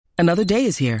Another day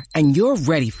is here, and you're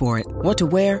ready for it. What to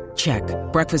wear? Check.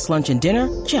 Breakfast, lunch, and dinner?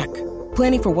 Check.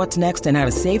 Planning for what's next and how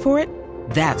to save for it?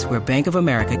 That's where Bank of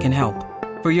America can help.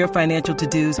 For your financial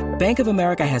to-dos, Bank of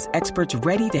America has experts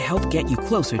ready to help get you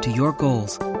closer to your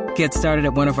goals. Get started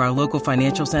at one of our local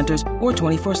financial centers or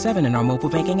 24/7 in our mobile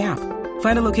banking app.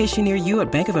 Find a location near you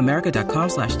at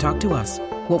bankofamerica.com/talktous.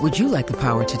 What would you like the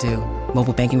power to do?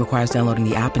 Mobile banking requires downloading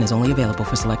the app and is only available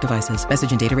for select devices.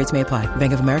 Message and data rates may apply.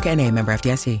 Bank of America N.A., member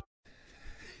FDIC.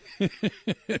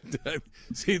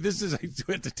 See, this is, I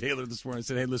went to Taylor this morning and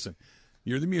said, hey, listen,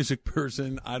 you're the music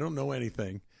person. I don't know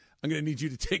anything. I'm going to need you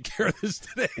to take care of this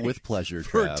today. With pleasure,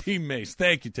 for Trav. Team Mace.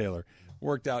 Thank you, Taylor.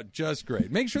 Worked out just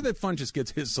great. Make sure that Funchess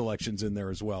gets his selections in there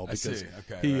as well, because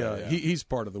he's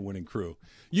part of the winning crew.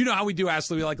 You know how we do,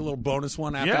 Ashley? We like a little bonus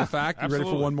one after the fact. You absolutely.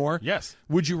 ready for one more? Yes.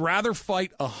 Would you rather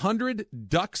fight 100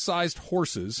 duck-sized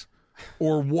horses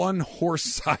or one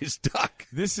horse-sized duck?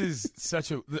 This is such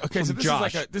a okay. So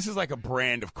this is like a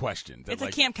brand of question. It's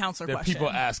a camp counselor that question people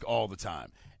ask all the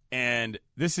time, and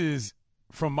this is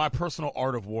from my personal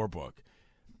Art of War book.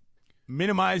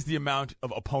 Minimize the amount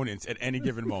of opponents at any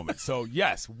given moment. So,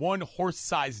 yes, one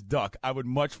horse-sized duck I would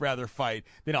much rather fight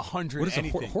than 100 What is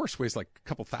anything. a horse weighs like a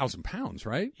couple thousand pounds,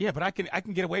 right? Yeah, but I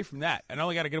can get away from that. And I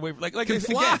only got to get away from like can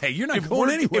fly. Again, You're not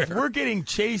going anywhere. If we're getting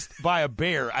chased by a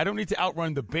bear, I don't need to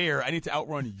outrun the bear. I need to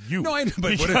outrun you. No, I know,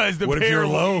 but because what if bear you're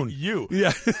will alone? eat you.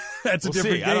 Yeah, that's a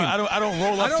different game. I don't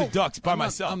roll up to ducks by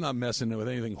myself. I'm not messing with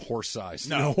anything horse-sized.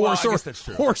 No, horse I guess that's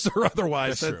true. Horse or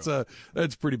otherwise. That's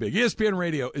That's pretty big. ESPN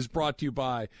Radio is brought to you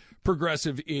by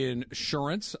Progressive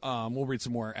Insurance. We'll read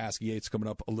some more Ask Yates coming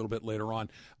up a little bit later on.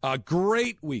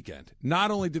 Great weekend. Not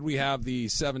only did we have the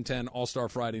 7-10 All-Star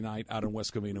Friday night out in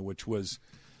West Covina, which was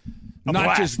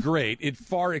not just great, it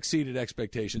far exceeded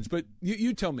expectations. But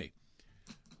you tell me,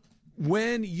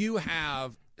 when you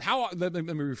have let me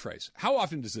rephrase. How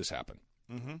often does this happen?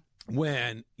 Mm-hmm.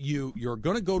 When you're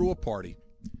going to go to a party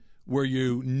where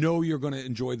you know you're going to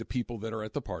enjoy the people that are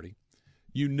at the party,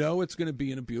 you know it's going to be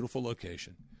in a beautiful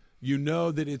location. You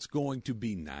know that it's going to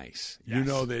be nice. Yes. You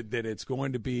know that it's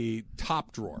going to be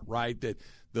top drawer, right? That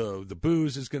the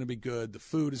booze is going to be good, the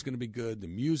food is going to be good, the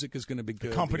music is going to be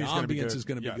good, the ambiance is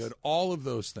going to be good, all of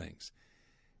those things.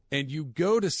 And you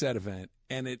go to said event,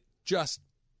 and it just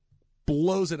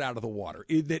blows it out of the water.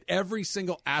 That every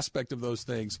single aspect of those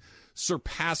things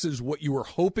surpasses what you were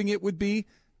hoping it would be.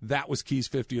 That was Key's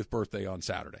 50th birthday on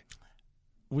Saturday.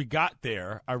 We got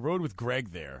there. I rode with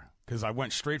Greg there, because I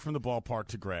went straight from the ballpark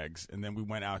to Greg's, and then we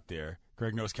went out there.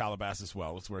 Greg knows Calabasas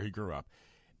well. It's where he grew up.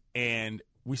 And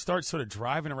we start sort of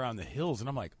driving around the hills, and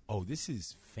I'm like, oh, this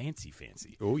is fancy.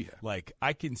 Oh, yeah. Like,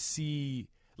 I can see,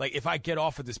 like, if I get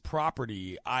off of this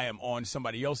property, I am on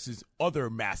somebody else's other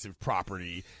massive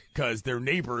property because their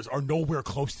neighbors are nowhere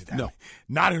close to that. No.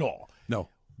 Not at all. No.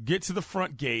 Get to the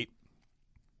front gate,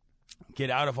 get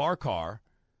out of our car,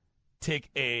 take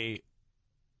a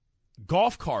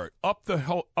golf cart up the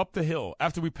hill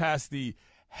after we pass the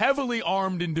heavily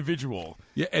armed individual.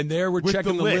 Yeah, and there we're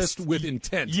checking the list with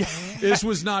intent. Yeah. This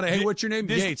was not a, hey, what's your name?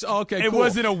 Yates. Oh, okay, It cool.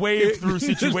 wasn't a wave-through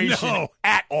situation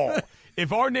at all.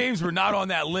 If our names were not on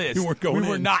that list, we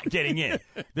were not getting in.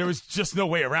 There was just no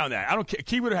way around that. I don't care.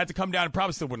 Key would have had to come down and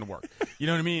probably still wouldn't have worked. You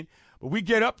know what I mean? But we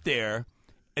get up there,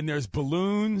 and there's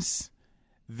balloons.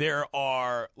 There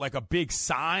are like a big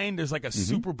sign. There's like a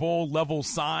Super Bowl level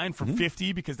sign for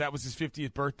 50 because that was his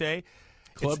 50th birthday.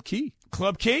 Club Key.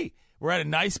 We're at a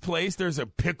nice place. There's a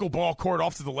pickleball court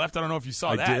off to the left. I don't know if you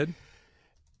saw that. I did.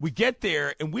 We get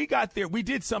there, and we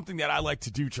did something that I like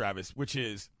to do, Travis, which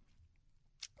is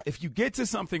if you get to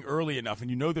something early enough and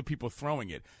you know that people are throwing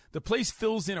it, the place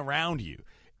fills in around you.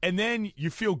 And then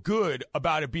you feel good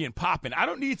about it being popping. I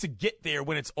don't need to get there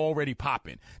when it's already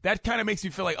popping. That kind of makes me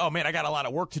feel like, oh, man, I got a lot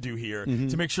of work to do here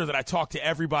to make sure that I talk to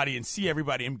everybody and see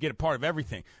everybody and get a part of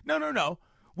everything. No.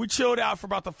 We chilled out for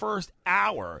about the first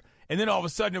hour, and then all of a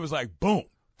sudden it was like, boom,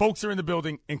 folks are in the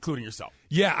building, including yourself.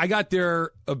 Yeah, I got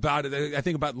there about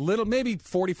maybe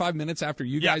 45 minutes after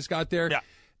you guys got there. Yeah.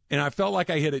 And I felt like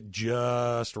I hit it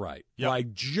just right,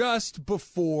 like just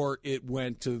before it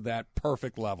went to that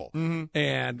perfect level.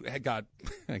 And I got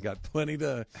plenty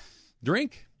to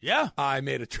drink. Yeah. I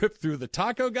made a trip through the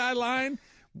taco guy line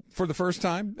for the first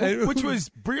time. Which was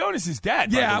Briones'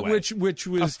 dad, by the way. which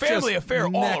was a family just affair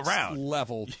all next around.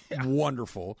 level.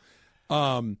 Wonderful.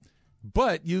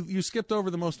 But you skipped over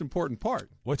the most important part.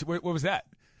 What was that?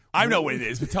 I know what it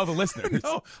is, but tell the listeners.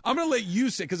 No, I'm going to let you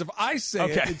say it, because if I say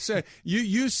it,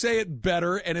 you say it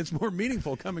better, and it's more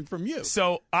meaningful coming from you.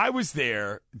 So I was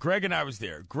there. Greg and I was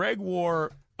there. Greg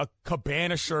wore a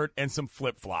Cabana shirt and some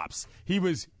flip-flops. He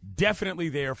was definitely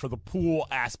there for the pool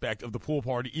aspect of the pool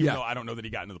party, even though I don't know that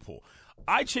he got into the pool.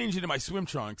 I changed into my swim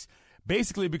trunks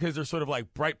basically because they're sort of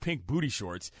like bright pink booty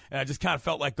shorts, and I just kind of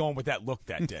felt like going with that look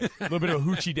that day. A little bit of a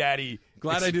hoochie daddy.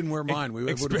 Glad I didn't wear mine. We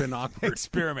would have been awkward.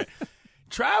 Experiment.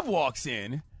 Trav walks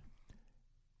in,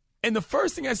 and the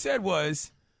first thing I said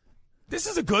was, "This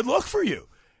is a good look for you."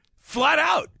 Flat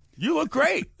out. You look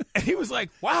great. And he was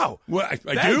like, wow. Well,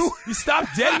 I do? You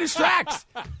stopped dead in his tracks.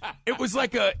 It was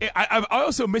like I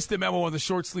also missed the memo on the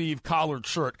short sleeve collared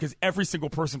shirt because every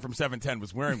single person from 710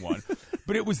 was wearing one.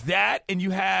 But it was that, and you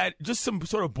had just some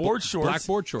sort of board shorts. Black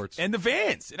board shorts. And the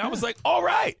Vans. And I was like, all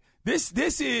right, this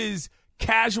is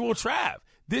casual Trav.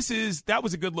 That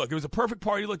was a good look. It was a perfect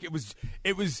party look. It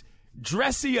was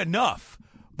dressy enough.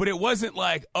 But it wasn't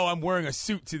like, oh, I'm wearing a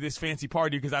suit to this fancy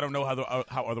party because I don't know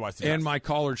how otherwise to dress. And my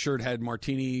collared shirt had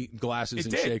martini glasses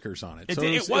and shakers on it.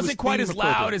 It wasn't quite as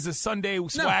loud as a Sunday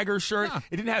swagger shirt. No.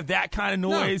 It didn't have that kind of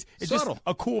noise. No. It's Subtle. just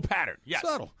a cool pattern. Yes.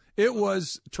 Subtle. It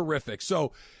was terrific.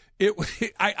 So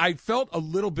I felt a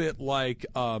little bit like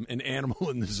an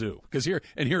animal in the zoo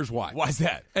here's why. Why's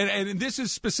that? And this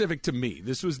is specific to me.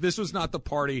 This was not the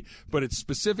party, but it's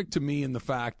specific to me in the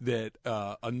fact that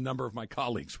a number of my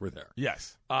colleagues were there.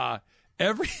 Yes.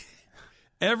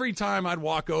 Every time I'd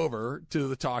walk over to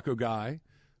the taco guy,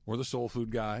 or the soul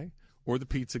food guy, or the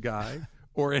pizza guy,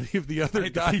 or any of the other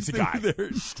guys, the pizza guy,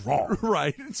 they're strong,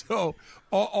 right? So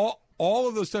all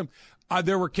of those times.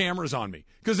 There were cameras on me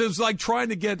because it was like trying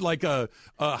to get like a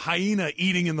hyena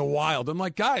eating in the wild. I'm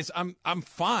like, guys, I'm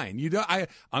fine.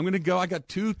 I'm gonna go. I got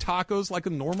 2 tacos like a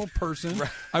normal person. Right.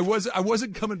 I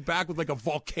wasn't coming back with like a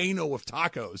volcano of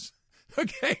tacos.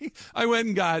 Okay, I went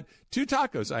and got 2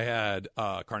 tacos. I had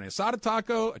carne asada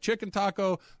taco, a chicken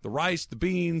taco, the rice, the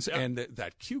beans, and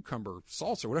that cucumber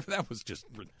salsa, whatever that was, just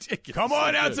ridiculous. Come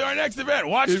on out to our next event.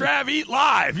 Watch Trav eat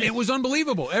live. It was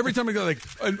unbelievable. Every time I go, like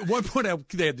at one point,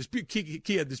 they had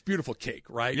he had this beautiful cake,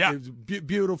 right? Yeah, it was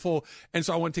beautiful, and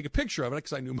so I wanted to take a picture of it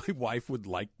because I knew my wife would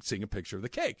like seeing a picture of the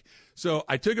cake. So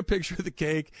I took a picture of the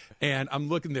cake, and I'm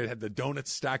looking there. It had the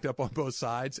donuts stacked up on both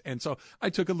sides, and so I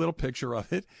took a little picture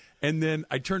of it. And then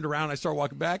I turned around, I started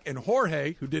walking back, and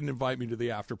Jorge, who didn't invite me to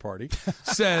the after party,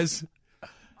 says,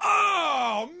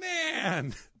 "Oh,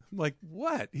 man." I'm like,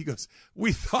 "What?" He goes,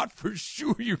 "We thought for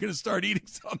sure you were going to start eating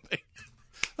something."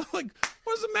 I'm like,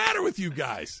 what's the matter with you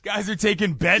guys? Guys are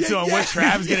taking bets on what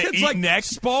Trav's going to eat like next.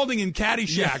 Spalding in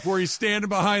Caddyshack, where he's standing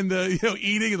behind the,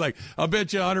 eating, and like, I'll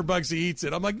bet you $100 he eats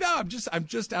it. I'm like, no, I'm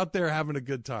just out there having a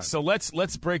good time. So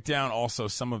let's break down also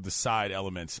some of the side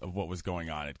elements of what was going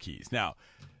on at Keys. Now,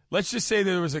 let's just say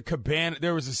there was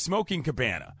a smoking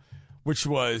cabana, which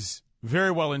was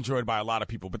very well enjoyed by a lot of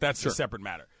people, but that's a separate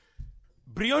matter.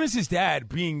 Briones' dad,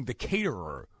 being the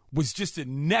caterer, was just a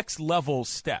next level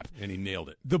step. And he nailed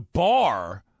it. The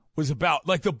bar was about,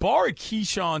 like, the bar at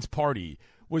Keyshawn's party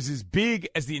was as big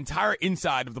as the entire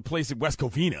inside of the place at West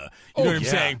Covina. You know what I'm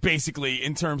saying? Basically,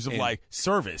 in terms of, like,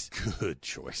 service. Good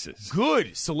choices.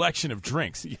 Good selection of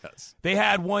drinks. Yes. They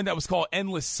had one that was called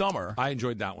Endless Summer. I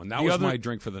enjoyed that one. That was my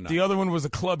drink for the night. The other one was a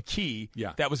Club Key.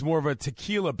 Yeah. That was more of a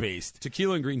tequila-based.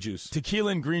 Tequila and green juice.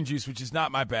 Tequila and green juice, which is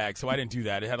not my bag, so I didn't do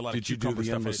that. It had a lot of cucumber stuff. Did you do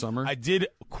the Endless Summer? I did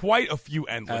quite a few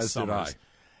Endless Summers. Did I.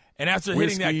 And after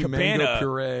Whiskey, hitting that cabana, mango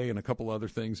puree, and a couple other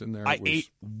things in there. I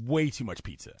ate way too much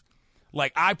pizza.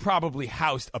 Like, I probably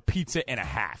housed a pizza and a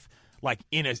half, like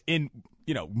in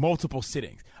multiple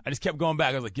sittings. I just kept going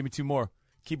back. I was like, give me 2 more.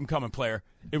 Keep them coming, player.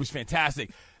 It was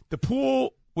fantastic. The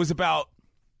pool was about,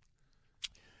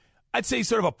 I'd say,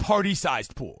 sort of a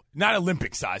party-sized pool. Not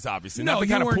Olympic-sized, obviously. No, not the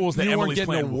kind of pools that Emily's getting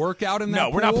playing. A workout in that pool?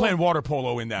 No, we're not playing water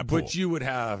polo in that pool. But you would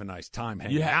have a nice time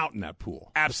hanging out in that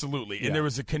pool. Absolutely. And there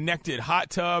was a connected hot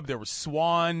tub. There was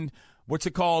swan, what's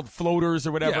it called, floaters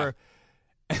or whatever.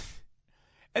 Yeah.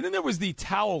 And then there was the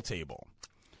towel table.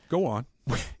 Go on.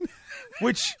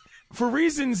 Which, for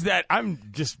reasons that I'm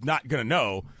just not going to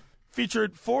know,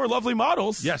 featured 4 lovely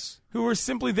models. Yes. Who were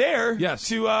simply there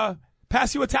to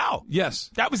pass you a towel.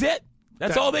 Yes. That was it.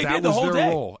 That's all they did the whole day. That was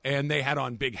their role. And they had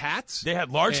on big hats. They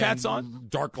had large hats on.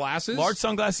 Dark glasses. Large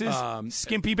sunglasses.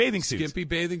 Skimpy bathing suits. Skimpy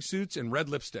bathing suits and red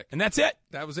lipstick. And that's it.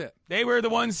 That was it. They were the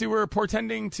ones who were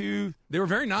portending to... They were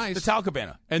very nice. The towel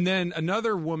cabana. And then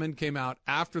another woman came out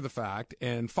after the fact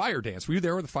and fire danced. Were you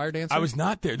there with the fire dance? I was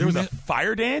not there. There was a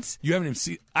fire dance? You haven't even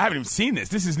seen... I haven't even seen this.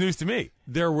 This is news to me.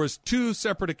 There was 2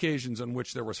 separate occasions on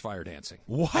which there was fire dancing.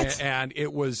 What? And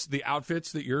it was the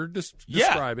outfits that you're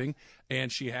describing.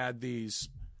 And she had these...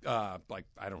 I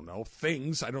don't know,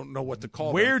 things. I don't know what to call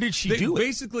them. Where did she do it?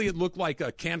 Basically, it looked like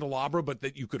a candelabra, but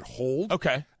that you could hold.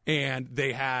 Okay. And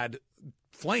they had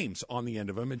flames on the end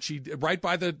of them, and she right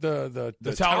by the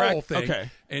towel thing. Okay.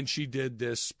 And she did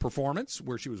this performance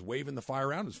where she was waving the fire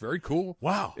around. It was very cool.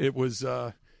 Wow. It was.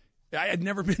 I had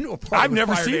never been to a party. I've with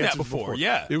never fire seen that dances before.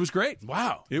 Yeah, it was great.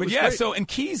 Wow. It but was yeah, great. so and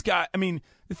Key's got. I mean,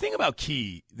 the thing about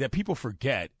Key that people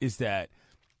forget is that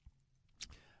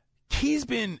Key's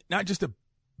been not just a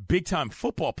big-time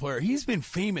football player. He's been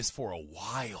famous for a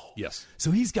while. Yes. So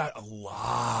he's got a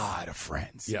lot of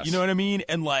friends. Yes. You know what I mean?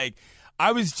 And, like,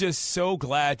 I was just so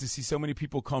glad to see so many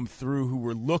people come through who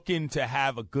were looking to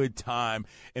have a good time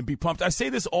and be pumped. I say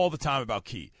this all the time about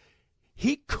Key.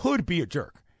 He could be a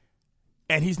jerk,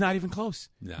 and he's not even close.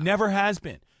 No. Never has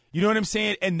been. You know what I'm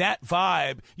saying? And that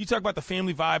vibe, you talk about the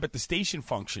family vibe at the station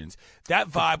functions. That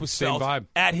vibe was felt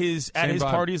at his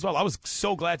party as well. I was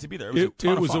so glad to be there. It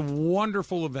was a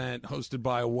wonderful event hosted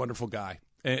by a wonderful guy,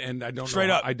 and I don't Straight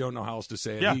know, up. I don't know how else to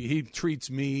say it. Yeah. He treats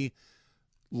me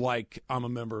like I'm a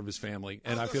member of his family,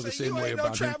 and I feel the same way about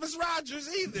him. Travis Rogers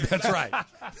either. That's right.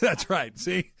 That's right.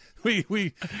 See, we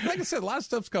like I said, a lot of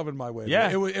stuff's coming my way.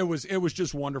 Yeah. It was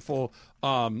just wonderful.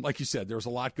 Like you said, there was a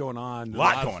lot going on. A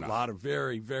lot of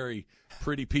very, very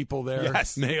pretty people there.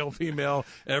 Yes. Male, female,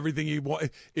 everything you want.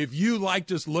 If you like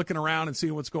just looking around and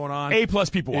seeing what's going on, A+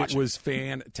 people it watching. was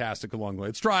fantastic along the way.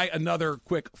 Let's try another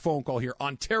quick phone call here.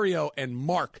 Ontario and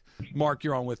Mark. Mark,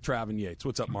 you're on with Trav and Yates.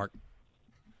 What's up, Mark?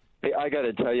 Hey, I got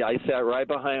to tell you, I sat right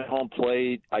behind home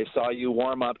plate. I saw you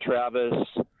warm up, Travis.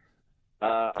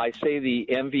 I say the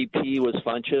MVP was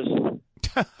Funchess.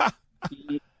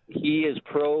 He is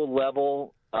pro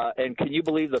level. And can you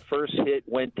believe the first hit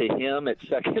went to him at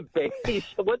second base?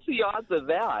 What's the odds of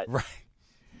that? Right.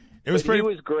 It was But pretty. He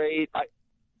was great.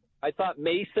 I thought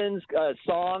Mason's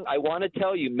song, I want to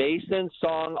tell you, Mason's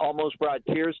song almost brought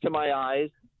tears to my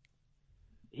eyes.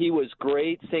 He was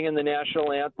great singing the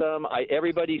national anthem.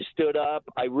 Everybody stood up.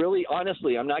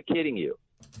 Honestly, I'm not kidding you.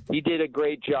 He did a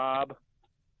great job,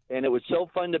 and it was so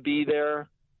fun to be there.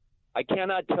 I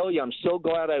cannot tell you. I'm so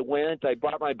glad I went. I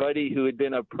brought my buddy who had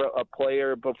been a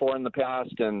player before in the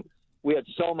past, and we had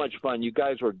so much fun. You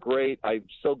guys were great. I'm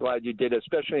so glad you did it,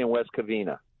 especially in West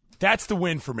Covina. That's the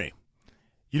win for me.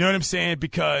 You know what I'm saying?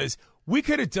 Because we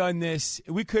could have done this.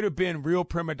 We could have been real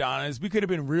prima donnas. We could have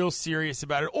been real serious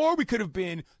about it. Or we could have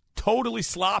been totally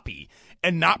sloppy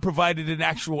and not provided an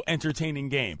actual entertaining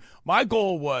game. My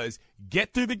goal was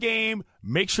get through the game,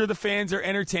 make sure the fans are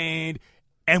entertained,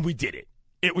 and we did it.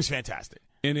 It was fantastic.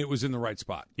 And it was in the right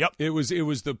spot. Yep. It was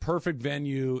the perfect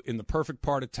venue in the perfect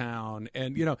part of town.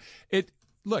 And, it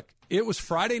was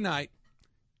Friday night.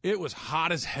 It was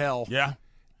hot as hell. Yeah.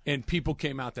 And people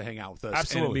came out to hang out with us.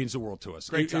 Absolutely. And it means the world to us.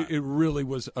 Great time. It really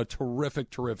was a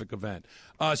terrific, terrific event.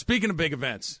 Speaking of big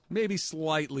events, maybe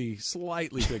slightly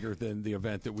bigger than the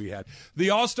event that we had.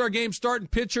 The All-Star Game starting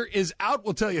pitcher is out.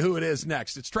 We'll tell you who it is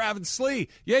next. It's Travis Slee.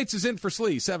 Yates is in for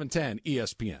Slee, 710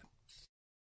 ESPN.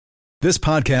 This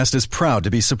podcast is proud to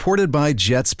be supported by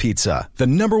Jets Pizza, the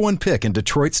 #1 pick in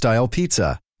Detroit-style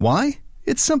pizza. Why?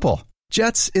 It's simple.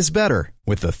 Jets is better.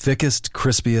 With the thickest,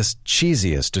 crispiest,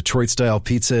 cheesiest Detroit-style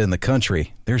pizza in the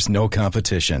country, there's no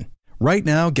competition. Right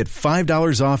now, get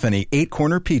 $5 off any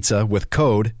 8-corner pizza with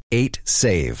code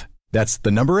 8SAVE. That's the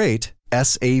number 8,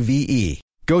 S-A-V-E.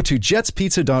 Go to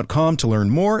jetspizza.com to learn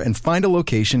more and find a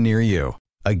location near you.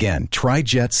 Again, try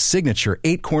Jet's signature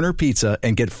 8-corner pizza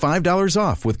and get $5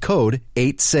 off with code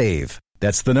 8SAVE.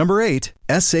 That's the number 8,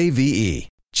 S-A-V-E.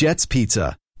 Jet's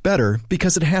Pizza. Better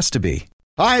because it has to be.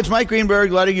 Hi, it's Mike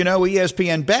Greenberg letting you know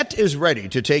ESPN Bet is ready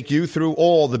to take you through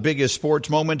all the biggest sports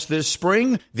moments this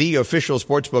spring. The official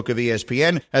sportsbook of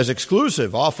ESPN has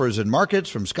exclusive offers and markets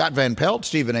from Scott Van Pelt,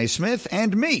 Stephen A. Smith,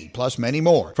 and me, plus many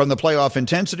more. From the playoff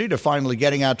intensity to finally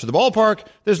getting out to the ballpark,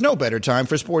 there's no better time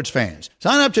for sports fans.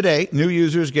 Sign up today. New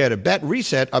users get a bet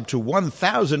reset up to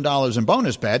 $1,000 in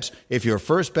bonus bets if your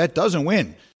first bet doesn't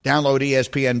win. Download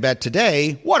ESPN Bet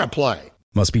today. What a play.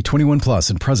 Must be 21 plus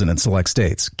and present in select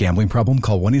states. Gambling problem?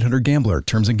 Call 1-800-GAMBLER.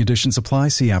 Terms and conditions apply.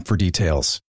 See app for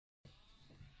details.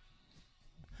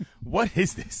 What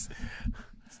is this?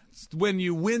 When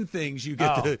you win things, you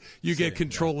get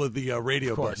control of the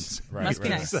radio buttons. Right, Must be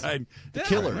nice. The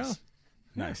Killers. Well,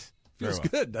 Nice. feels Very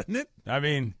well. good, doesn't it? I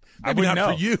mean, Maybe I wouldn't not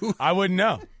know. for you. I wouldn't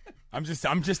know. I'm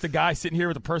just a guy sitting here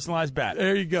with a personalized bat.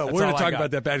 There you go. That's We're going all to I talk got.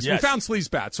 about that bat. Yes. We found Slee's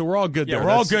bat, so we're all good Yeah, there.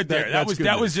 we're all That's- good there. That that's was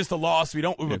good. just a loss. We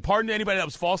pardon to anybody that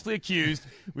was falsely accused.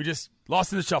 We just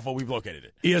lost in the shuffle. We've located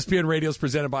it. ESPN Radio is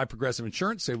presented by Progressive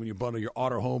Insurance. Say when you bundle your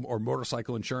auto, home, or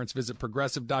motorcycle insurance, visit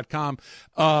Progressive.com.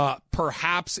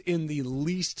 Perhaps in the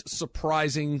least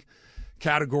surprising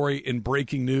category in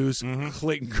breaking news.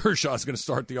 Clayton Kershaw is going to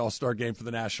start the All-Star game for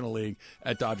the National League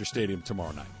at Dodger Stadium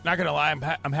tomorrow night. Not going to lie,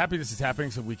 I'm happy this is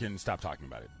happening so we can stop talking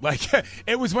about it. Like,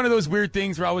 it was one of those weird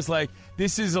things where I was like,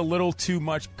 this is a little too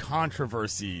much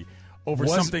controversy over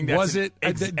something that's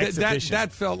exhibition.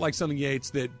 That felt like something, Yates,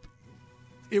 that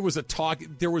it was a talk.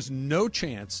 There was no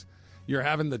chance you're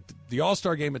having the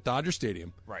All-Star game at Dodger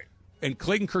Stadium. Right. And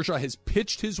Clayton Kershaw has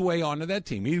pitched his way onto that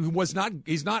team. He's not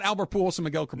Albert Pujols and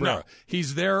Miguel Cabrera. No.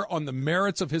 He's there on the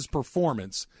merits of his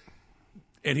performance,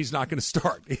 and he's not going to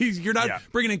start. You're not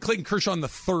bringing in Clayton Kershaw in the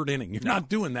third inning. You're not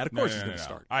doing that. Of course he's going to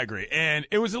start. I agree. And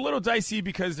it was a little dicey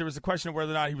because there was a question of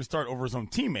whether or not he would start over his own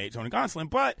teammate, Tony Gonsolin,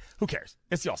 but who cares?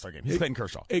 It's the All-Star game. He's Clayton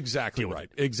Kershaw. Exactly right.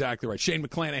 Exactly right. Shane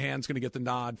McClanahan's going to get the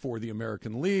nod for the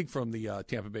American League from the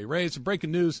Tampa Bay Rays. And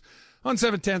breaking news on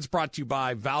 710 is brought to you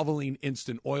by Valvoline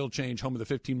Instant Oil Change, home of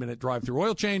the 15-minute drive-through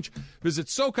oil change. Visit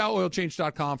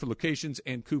SoCalOilChange.com for locations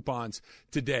and coupons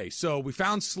today. So we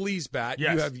found Slee's bat.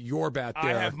 Yes. You have your bat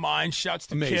there. I have mine. Shouts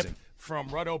to Amazing. Kip from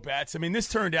Ruddo Bats. I mean, this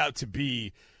turned out to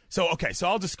be – so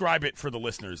I'll describe it for the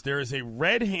listeners. There is a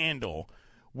red handle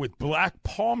with black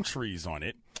palm trees on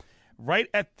it. Right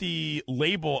at the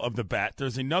label of the bat,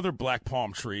 there's another black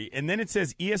palm tree, and then it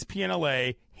says ESPN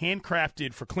LA,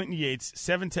 handcrafted for Clinton Yates,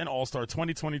 710 All-Star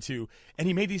 2022, and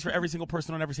he made these for every single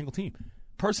person on every single team.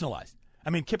 Personalized.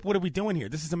 I mean, Kip, what are we doing here?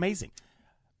 This is amazing.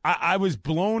 I was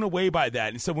blown away by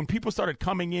that. And so when people started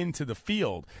coming into the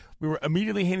field, we were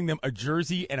immediately handing them a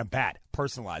jersey and a bat,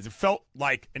 personalized. It felt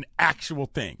like an actual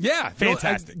thing. Yeah.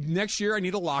 Fantastic. Next year, I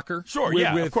need a locker. Sure,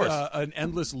 with, of course. An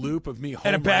endless loop of me home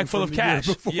and a bag full of cash.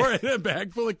 And a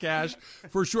bag full of cash,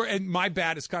 for sure. And my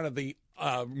bat is kind of the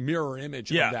mirror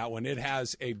image of that one. It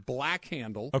has a black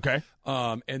handle. Okay.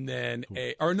 And then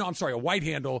a white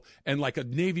handle and like a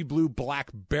navy blue black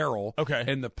barrel. Okay.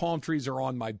 And the palm trees are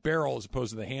on my barrel as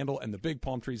opposed to the handle, and the big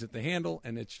palm trees at the handle,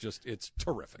 and it's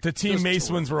terrific. The Team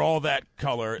Mace ones were all that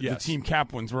color. Yes. The Team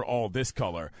Cap ones were all this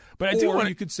color. But I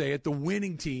you could say it, the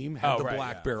winning team had the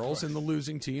black barrels and the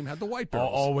losing team had the white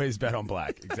barrels. Always bet on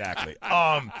black. Exactly.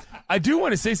 I do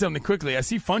want to say something quickly. I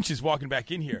see Funch is walking back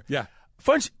in here. Yeah.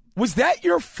 Funch, was that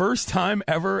your first time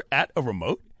ever at a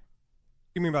remote?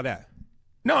 What do you mean by that?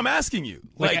 No, I'm asking you.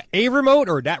 Like a remote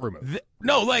or that remote?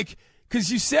 Because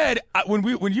you said when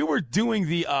you were doing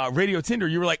the Radio Tinder,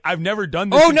 you were like, I've never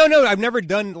done this. Oh, no, I've never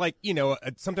done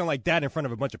something like that in front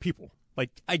of a bunch of people. Like,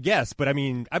 I guess, but I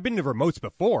mean, I've been to remotes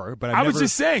before, but I was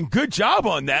just saying, good job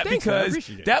on that. Thanks,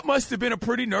 because that must have been a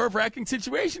pretty nerve-wracking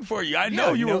situation for you. I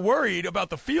know you were worried about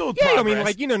the field progress.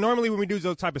 I mean, normally when we do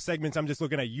those type of segments, I'm just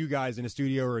looking at you guys in the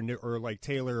studio or like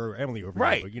Taylor or Emily over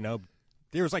right. here. But,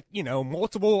 there's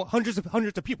multiple hundreds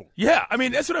of people. Yeah, I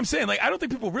mean, that's what I'm saying. Like, I don't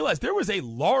think people realize there was a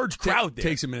large crowd there. It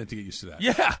takes a minute to get used to that.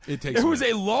 Yeah. There was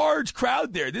a large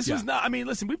crowd there. This was not, I mean,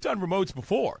 listen, we've done remotes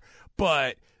before,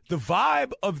 but the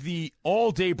vibe of the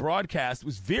all-day broadcast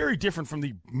was very different from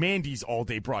the Mandy's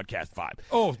all-day broadcast vibe.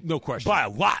 Oh, no question. By a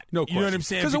lot. No question. You know what I'm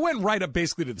saying? Because it went right up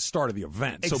basically to the start of the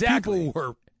event. Exactly. So people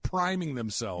were priming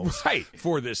themselves right.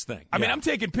 for this thing. I mean, I'm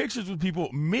taking pictures with people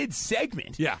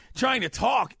mid-segment, yeah, trying to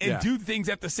talk and do things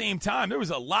at the same time. There was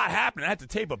a lot happening. I had to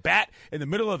tape a bat in the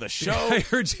middle of the show. I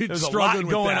heard you There's struggling a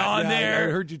lot going on there.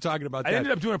 I heard you talking about that. I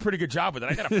ended up doing a pretty good job with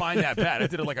it. I got to find that bat. I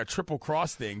did like a triple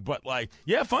cross thing, but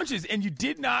Funches, and you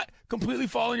did not completely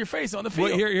fall on your face on the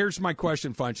field. Well, here's my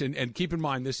question, Funch, and keep in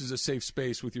mind this is a safe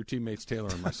space with your teammates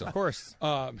Taylor and myself. Of course,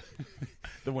 the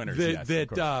winners.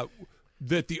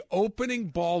 That the opening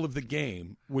ball of the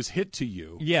game was hit to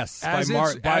you. Yes, by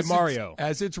Mario.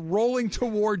 As it's rolling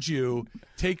towards you,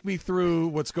 take me through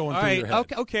what's going through your head.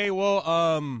 Okay. Well,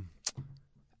 I'm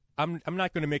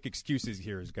not going to make excuses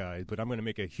here, guys, but I'm going to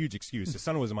make a huge excuse. The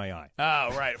sun was in my eye.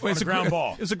 Oh, right. It's a ground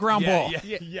ball. It's a ground ball.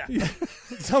 Yeah.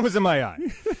 The sun was in my eye.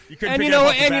 You know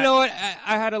what?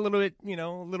 I had a little bit,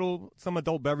 some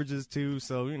adult beverages too,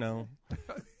 so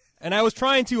And I was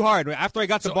trying too hard. After I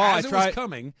got the ball, as it was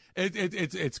coming,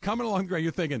 it's coming along the ground.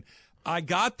 You're thinking, I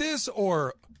got this,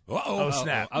 or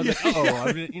snap! I was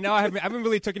like, I haven't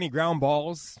really took any ground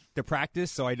balls to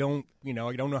practice, so I don't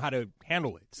know how to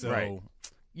handle it. So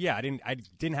I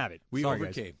didn't have it. We Sorry,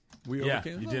 overcame. Guys. We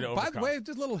overcame. You did overcome. By the way,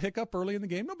 just a little hiccup early in the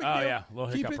game. No big deal. Oh, yeah, a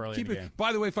little hiccup early in the game.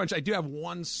 By the way, Funch, I do have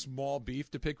one small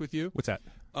beef to pick with you. What's that?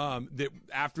 That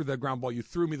after the ground ball, you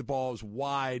threw me the ball. It was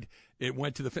wide. It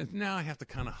went to the fence. Now I have to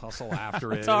kind of hustle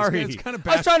after it. Sorry. It's kind of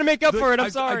bad. I was trying to make up for it.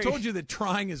 I'm sorry. I told you that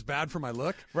trying is bad for my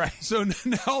look. Right. So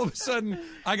now all of a sudden,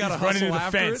 I got to hustle into the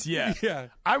after fence. it. Yeah.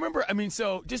 I remember,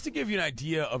 so just to give you an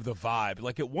idea of the vibe,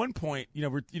 like at one point,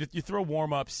 you throw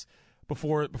warm-ups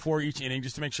before each inning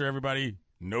just to make sure everybody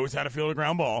knows how to field a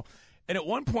ground ball. And at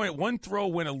one point, one throw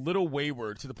went a little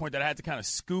wayward to the point that I had to kind of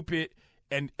scoop it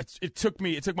and it took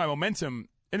my momentum.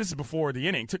 And this is before the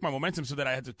inning. Took my momentum so that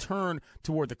I had to turn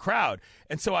toward the crowd.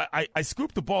 And so I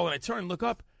scooped the ball and I turn and look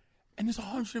up, and there's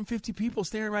 150 people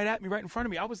staring right at me, right in front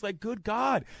of me. I was like, good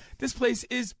God, this place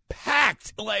is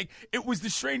packed. Like, it was the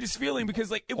strangest feeling because,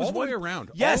 like, it was all the way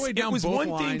around. Yes, all the way down it was both one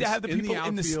thing lines, to have the people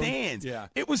in the outfield. stands. Yeah.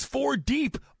 It was 4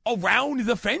 deep around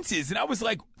the fences. And I was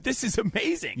like, this is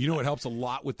amazing. You know what helps a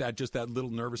lot with that, just that little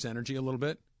nervous energy a little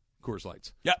bit? Coors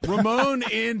Lights. Yep. Ramon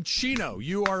in Chino.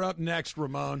 You are up next,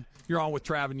 Ramon. You're on with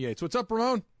Trav and Yates. What's up,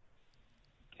 Ramon?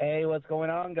 Hey, what's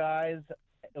going on, guys?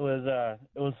 It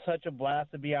was such a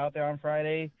blast to be out there on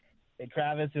Friday. Hey,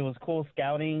 Travis, it was cool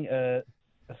scouting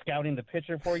the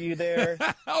pitcher for you there.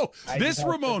 This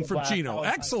Ramon from Chino.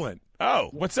 Excellent. Oh,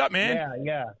 what's up, man?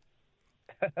 Yeah.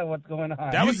 What's going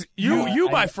on? That was you,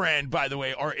 my friend, by the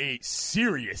way, are a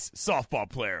serious softball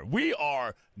player. We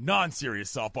are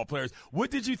non-serious softball players.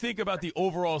 What did you think about the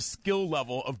overall skill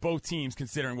level of both teams,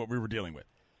 considering what we were dealing with?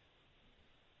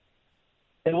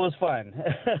 It was fun.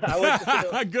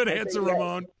 Good answer,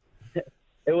 Ramon.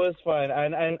 It was fun,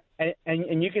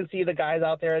 and you can see the guys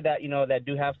out there that that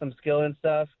do have some skill and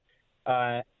stuff,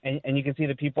 and you can see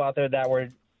the people out there that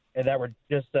were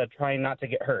just trying not to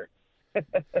get hurt.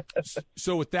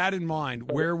 So with that in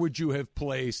mind, where would you have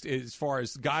placed as far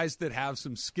as guys that have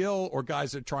some skill or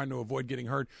guys that are trying to avoid getting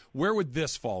hurt? Where would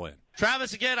this fall in?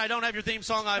 Travis, again, I don't have your theme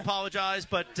song. I apologize,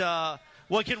 but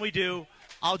what can we do?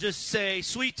 I'll just say,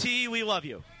 Sweet Tea, we love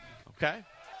you. Okay?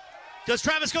 Does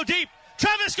Travis go deep?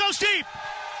 Travis goes deep!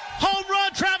 Home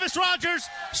run, Travis Rogers.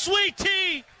 Sweet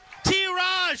Tea,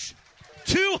 T-Raj.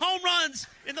 2 home runs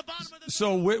in the bottom of the...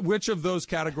 So which of those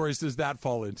categories does that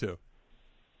fall into?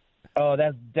 Oh,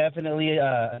 that's definitely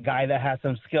a guy that has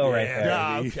some skill right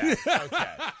there.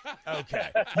 Okay.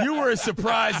 You were as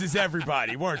surprised as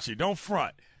everybody, weren't you? Don't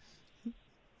front.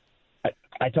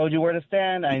 I told you where to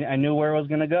stand. I knew where it was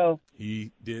going to go.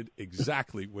 He did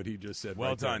exactly what he just said. Well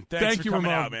right done. There. Thanks Thank for you,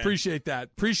 coming Ramon. out, man. Appreciate that.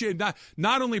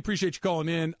 Not only appreciate you calling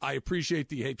in, I appreciate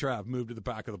the hey Trav move to the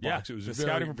back of the box. Yeah, It was the very,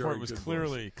 scouting report very was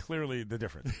good clearly the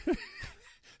difference.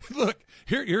 Look,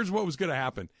 here's what was going to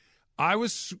happen. I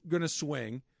was going to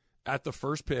swing at the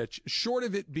first pitch, short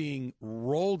of it being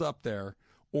rolled up there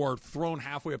or thrown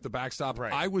halfway up the backstop.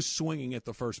 Right. I was swinging at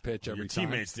the first pitch every time.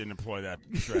 Your teammates didn't employ that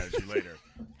strategy later.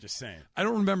 Just saying. I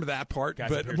don't remember that part, Guys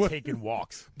but up here taking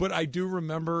walks. But I do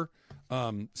remember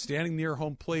standing near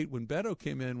home plate when Beto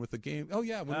came in with the game. Oh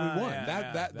yeah, when we won.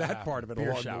 That part of it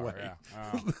along the way.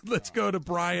 Yeah. Let's go to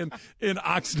Brian in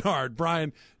Oxnard.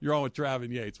 Brian, you're on with Trav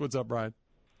and Yates. What's up, Brian?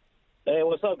 Hey,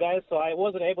 what's up, guys? So I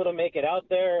wasn't able to make it out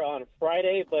there on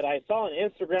Friday, but I saw on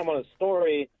Instagram on a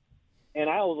story, and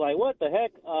I was like, what the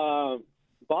heck?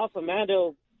 Boss Amanda,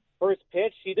 first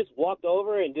pitch, she just walked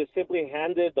over and just simply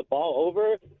handed the ball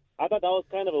over. I thought that was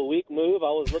kind of a weak move. I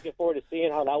was looking forward to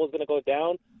seeing how that was going to go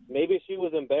down. Maybe she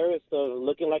was embarrassed of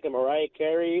looking like a Mariah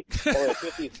Carey or a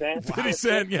 50 Cent. 50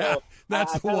 Cent, yeah. So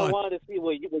That's the I one. I wanted to see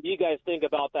what you guys think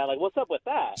about that. Like, what's up with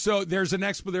that? So there's an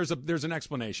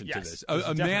explanation to this.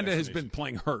 Amanda has been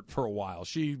playing hurt for a while.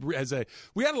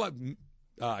 We had a lot.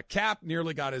 Cap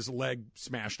nearly got his leg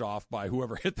smashed off by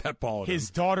whoever hit that ball.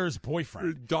 His daughter's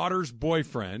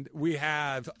boyfriend. We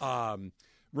have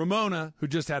Ramona, who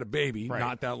just had a baby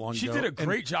not that long ago. She did a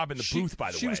great job in the booth,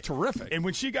 by the way. She was terrific. And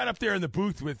when she got up there in the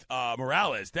booth with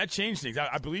Morales, that changed things.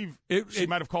 I believe she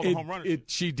might have called a home run.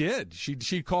 She did.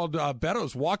 She called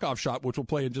Beto's walk-off shot, which we'll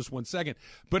play in just 1 second.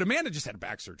 But Amanda just had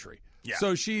back surgery. Yeah.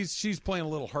 So she's playing a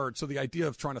little hurt. So the idea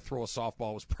of trying to throw a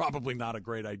softball was probably not a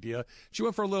great idea. She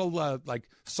went for a little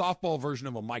softball version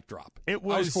of a mic drop. I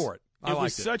was for it. It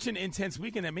was such an intense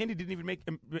weekend that Amanda didn't even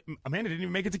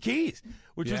make it to Keys,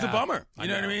 which was a bummer. You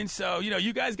know what I mean? So,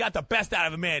 you guys got the best out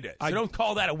of Amanda. So don't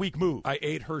call that a weak move. I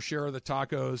ate her share of the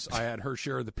tacos. I had her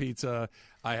share of the pizza.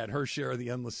 I had her share of the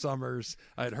endless summers.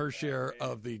 I had her share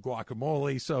of the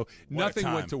guacamole. So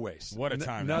nothing went to waste. What a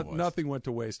time that was. Nothing went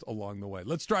to waste along the way.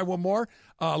 Let's try one more.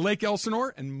 Lake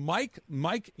Elsinore and Mike.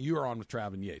 Mike, you are on with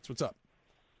Trav and Yates. What's up?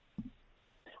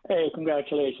 Hey,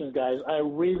 congratulations, guys. I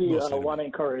really want to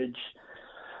encourage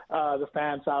the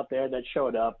fans out there that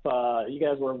showed up. You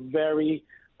guys were very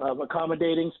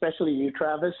accommodating, especially you,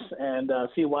 Travis, and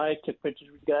CY took pictures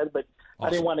with you guys, but awesome. I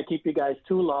didn't want to keep you guys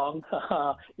too long.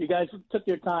 You guys took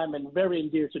your time and very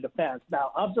endeared to the fans.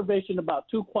 Now, observation about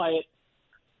 2 quiet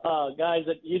guys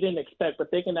that you didn't expect,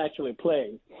 but they can actually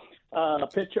play.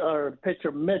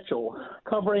 Pitcher Mitchell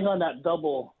covering on that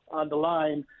double on the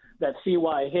line that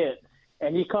CY hit.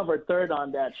 And he covered third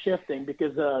on that shifting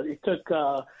because he took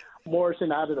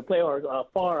Morrison out of the play or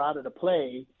far out of the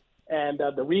play. And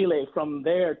the relay from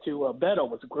there to Beto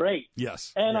was great.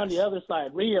 Yes. And on the other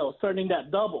side, Rios turning that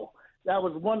double. that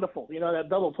was wonderful. That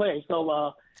double play.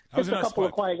 So just a couple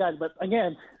of quiet guys, but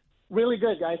again, really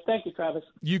good, guys. Thank you, Travis.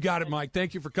 You got it, Mike.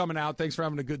 Thank you for coming out. Thanks for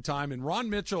having a good time. And Ron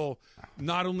Mitchell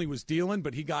not only was dealing,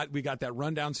 but we got that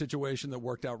rundown situation that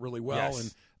worked out really well. Yes.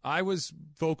 And I was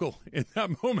vocal in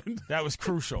that moment. That was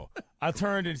crucial. I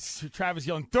turned and Travis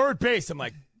yelling, third base. I'm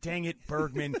like, dang it,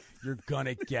 Bergman, you're going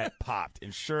to get popped.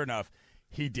 And sure enough,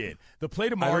 he did. The play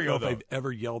to Mario, I don't know though, if I've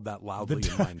ever yelled that loudly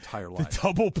in my entire life. The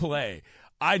double play,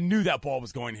 I knew that ball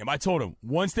was going to him. I told him,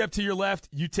 one step to your left,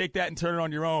 you take that and turn it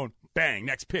on your own. Bang,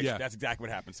 next pitch. Yeah. That's exactly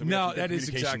what happened. So no, that is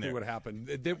exactly what happened.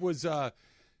 It was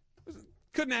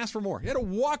couldn't ask for more. He had a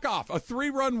walk-off, a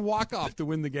 3-run walk-off to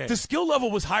win the game. The skill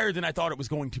level was higher than I thought it was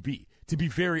going to be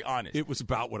very honest. It was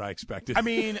about what I expected. I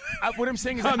mean, what I'm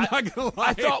saying is I'm not going to lie.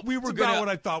 I thought we were going to. About what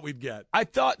I thought we'd get. I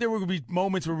thought there were going to be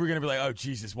moments where we were going to be like, oh,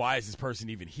 Jesus, why is this person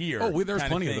even here? Oh, there's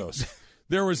plenty of those.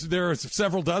 There was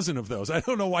several dozen of those. I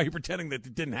don't know why you're pretending that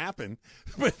it didn't happen,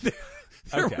 but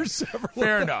there were several.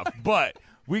 Fair enough, but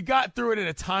we got through it in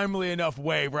a timely enough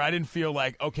way where I didn't feel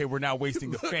like, okay, we're now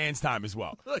wasting the fans' time as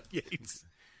well. Look, Yates.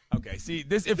 Okay, see,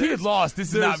 if he had lost,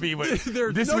 this would not be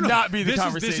the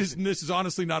conversation. This is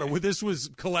honestly not this was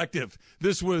collective.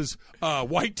 This was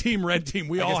white team, red team.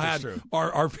 We all had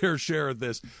our fair share of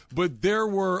this. But there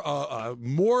were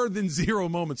more than 0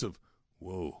 moments of,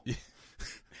 whoa.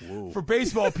 Whoa. For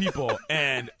baseball people,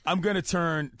 and I'm going to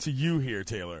turn to you here,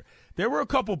 Taylor, there were a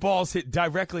couple balls hit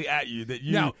directly at you that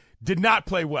you did not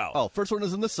play well. Oh, first one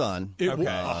was in the sun. It was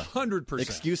 100%.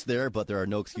 Excuse there, but there are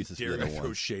no excuses for the other I one.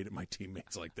 throw shade at my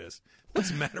teammates like this.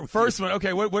 What's the matter with First you? one,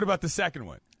 okay, what about the second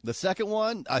one? The second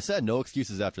one, I said no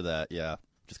excuses after that, yeah.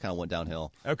 Just kind of went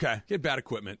downhill. Okay. He had bad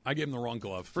equipment. I gave him the wrong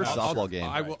glove. First softball game.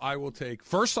 I will take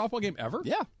first softball game ever?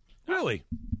 Yeah. Really?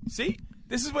 See?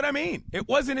 This is what I mean. It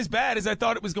wasn't as bad as I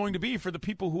thought it was going to be for the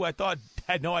people who I thought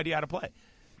had no idea how to play.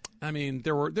 I mean,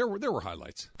 there were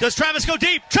highlights. Does Travis go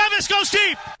deep? Travis goes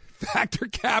deep! Factor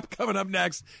Cap coming up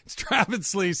next. It's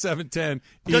Travis Lee, 710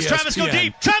 Does ESPN. Travis go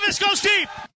deep? Travis goes deep!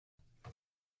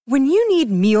 When you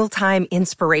need mealtime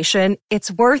inspiration,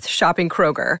 it's worth shopping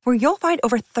Kroger, where you'll find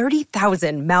over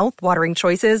 30,000 mouth-watering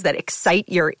choices that excite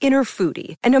your inner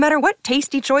foodie. And no matter what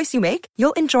tasty choice you make,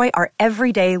 you'll enjoy our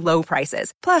everyday low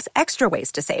prices, plus extra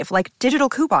ways to save, like digital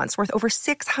coupons worth over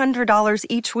 $600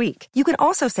 each week. You can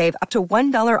also save up to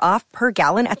 $1 off per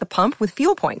gallon at the pump with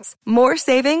fuel points. More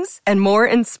savings and more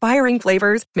inspiring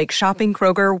flavors make shopping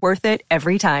Kroger worth it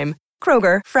every time.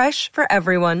 Kroger, fresh for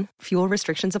everyone. Fuel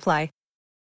restrictions apply.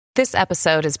 This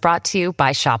episode is brought to you by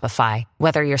Shopify.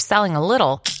 Whether you're selling a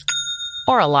little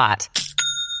or a lot,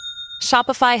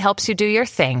 Shopify helps you do your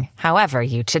thing, however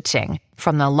you cha-ching.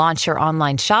 From the launch your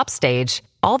online shop stage,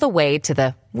 all the way to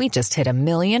the we just hit 1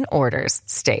 million orders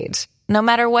stage. No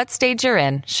matter what stage you're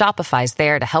in, Shopify's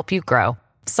there to help you grow.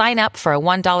 Sign up for a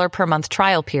 $1 per month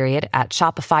trial period at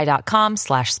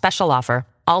shopify.com/special offer,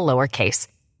 all lowercase.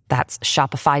 That's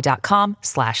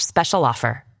shopify.com/special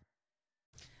offer.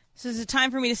 So is it time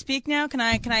for me to speak now? Am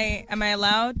I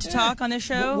allowed to talk on this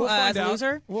show as a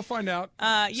loser? We'll find out. See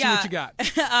Yeah. what you got.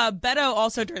 Beto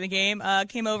also during the game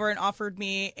came over and offered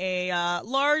me a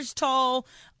large, tall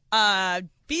beer, I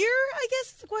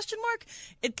guess is a question mark.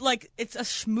 It's a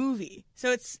schmovie.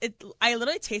 So I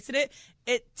literally tasted it.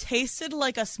 It tasted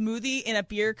like a smoothie and a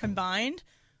beer combined.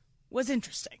 Was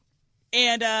interesting.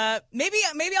 And maybe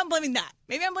I'm blaming that.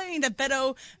 Maybe I'm blaming that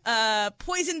Beto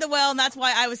poisoned the well, and that's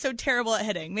why I was so terrible at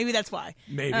hitting. Maybe that's why.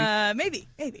 Maybe.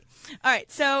 Maybe. All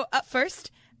right, so up first,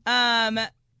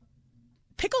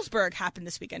 Picklesburg happened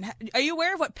this weekend. Are you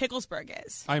aware of what Picklesburg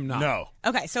is? I'm not. No.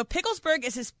 Okay, so Picklesburg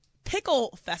is this pickle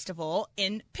festival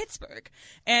in Pittsburgh.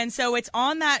 And so it's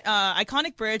on that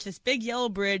iconic bridge, this big yellow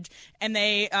bridge, and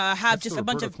they have That's just the a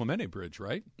bunch Roberto of Clemente Bridge,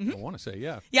 right? I want to say,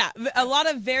 yeah. Yeah, a lot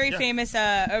of very famous,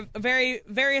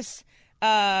 various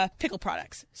pickle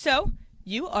products. So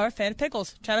you are a fan of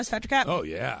pickles, Travis Factor Cap. Oh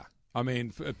yeah, I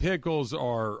mean pickles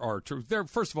are they're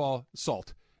first of all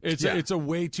salt. It's a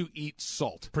way to eat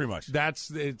salt, pretty much.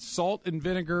 It's salt and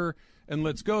vinegar. And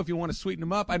let's go if you want to sweeten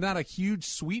them up. I'm not a huge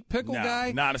sweet pickle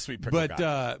guy. Not a sweet pickle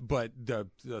guy. But the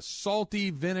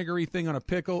salty, vinegary thing on a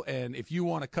pickle, and if you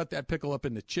want to cut that pickle up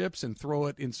into chips and throw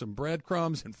it in some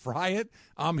breadcrumbs and fry it,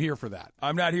 I'm here for that.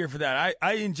 I'm not here for that.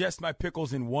 I ingest my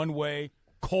pickles in one way: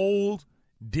 cold,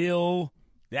 dill.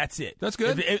 That's it. That's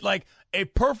good. Like a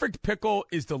perfect pickle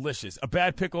is delicious. A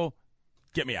bad pickle,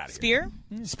 get me out of here.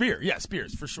 Spear, yeah,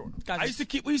 spears for sure. Gotcha.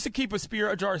 We used to keep a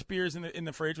jar of spears in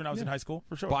the fridge when I was in high school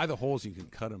for sure. By the holes, you can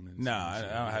cut them. No, I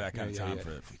don't have that kind of time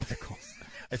for pickles.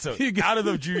 It's out of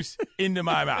the juice into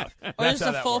my mouth. Or just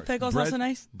a full pickle is also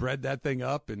nice. Bread that thing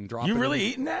up and drop it. You really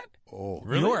in. eating that? Oh,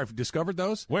 really? You know where I've discovered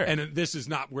those? Where? And this is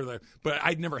not where but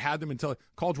I'd never had them until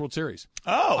College World Series.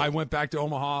 Oh. I went back to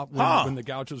Omaha when the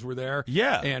Gauchos were there.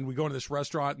 Yeah. And we go into this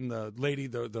restaurant, and the lady,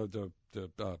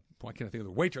 why can't I think of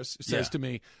the waitress, says to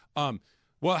me,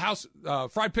 well,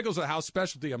 fried pickles are a house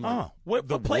specialty. I'm like, what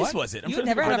place was it? You've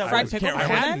never had a fried pickle I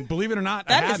before hadn't. then? Believe it or not,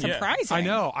 That I is hadn't. surprising. I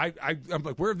know. I'm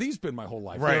like, where have these been my whole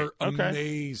life? Right. They're Okay.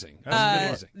 amazing.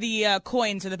 Amazing. The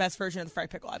coins are the best version of the fried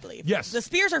pickle, I believe. Yes. The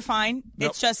spears are fine. Nope.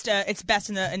 It's just it's best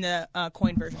in the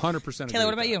coin version. 100%. Taylor,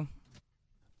 what about you?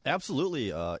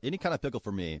 Absolutely. Any kind of pickle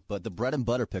for me, but the bread and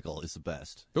butter pickle is the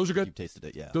best. Those are good. You've tasted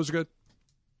it, yeah. Those are good.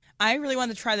 I really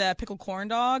wanted to try the pickle corn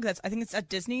dog. I think it's at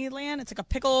Disneyland. It's like a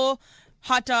pickle,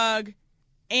 hot dog,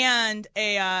 and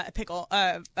a pickle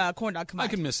corn dog combined.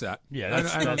 I can miss that. Yeah,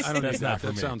 I don't need that's that. not for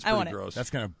That me. sounds I want pretty it. gross.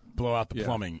 That's going to blow out the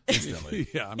plumbing instantly.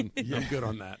 Yeah, I'm good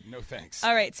on that. No thanks.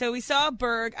 All right, so we saw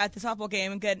Berg at the softball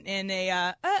game get in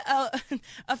a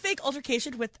fake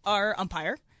altercation with our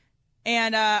umpire.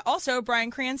 And also,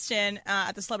 Bryan Cranston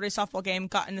at the celebrity softball game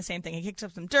got in the same thing. He kicked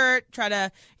up some dirt, tried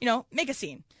to, make a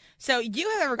scene. So you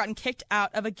have ever gotten kicked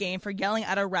out of a game for yelling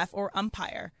at a ref or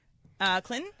umpire?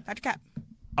 Clinton, Factor Cap.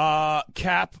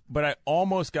 Cap, but I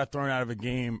almost got thrown out of a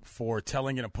game for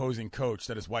telling an opposing coach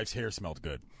that his wife's hair smelled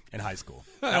good in high school.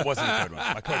 That wasn't a good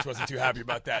one. My coach wasn't too happy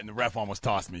about that, and the ref almost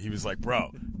tossed me. He was like, bro,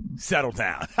 settle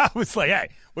down. I was like, hey,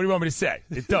 what do you want me to say?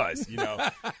 It does,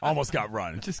 Almost got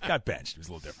run. It just got benched. It was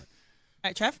a little different. All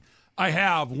right, Trev. I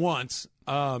have once.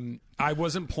 I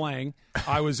wasn't playing.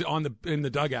 I was in the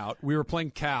dugout. We were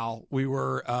playing Cal. We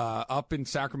were up in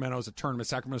Sacramento as a tournament.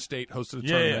 Sacramento State hosted a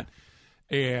tournament,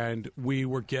 and we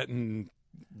were getting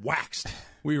waxed.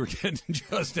 We were getting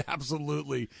just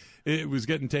absolutely. It was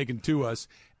getting taken to us,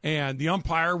 and the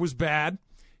umpire was bad,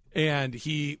 and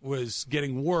he was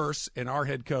getting worse. And our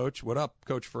head coach, what up,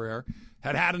 Coach Ferrer,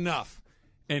 had enough,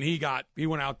 and he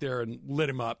went out there and lit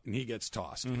him up, and he gets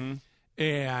tossed. Mm-hmm.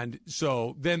 And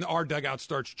so then our dugout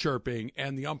starts chirping,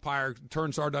 and the umpire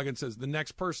turns to our dugout and says, the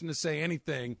next person to say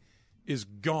anything is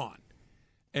gone.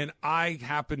 And I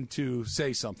happened to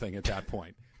say something at that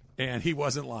point, and he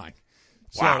wasn't lying.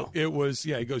 Wow. So it was,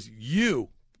 he goes, you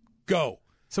go.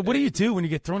 So what do you do when you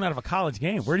get thrown out of a college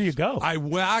game? Where do you go? I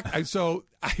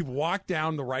walked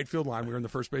down the right field line. We were in the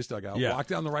first base dugout. Yeah. Walked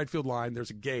down the right field line. There's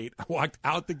a gate. I walked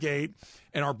out the gate,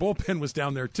 and our bullpen was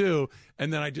down there too.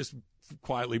 And then I just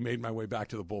quietly made my way back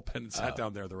to the bullpen and sat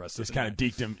down there the rest of the Just kind of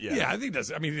deked him. Yeah, I think that's.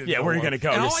 I mean, where are you going to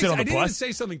go? And Just sit on the I didn't even bus?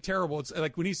 say something terrible. It's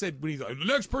like when he's like, the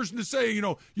next person to say,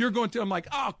 you're going to. I'm like,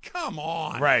 oh, come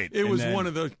on. Right. It And was then- one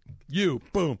of the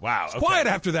boom. Wow. It's okay. quiet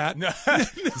after that.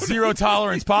 Zero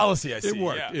tolerance policy. I see. It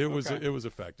worked. Yeah. It was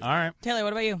effective. All right. Taylor,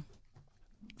 what about you?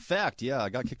 Fact, yeah. I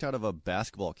got kicked out of a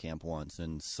basketball camp once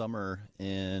in summer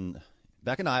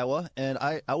back in Iowa, and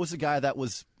I was the guy that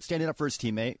was standing up for his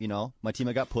teammate. My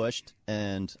teammate got pushed,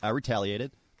 and I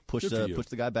retaliated, pushed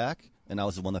the guy back, and I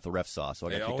was the one that the ref saw. So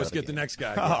I got kicked always out of get the game. next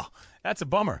guy. Oh, that's a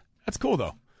bummer. That's cool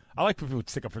though. I like people who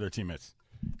stick up for their teammates.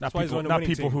 Not why he's on the not winning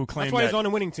people team. wing claim That's why he's that, on a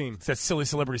winning team. that silly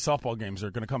celebrity softball games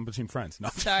are going to come between friends. No.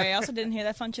 Sorry, I also didn't hear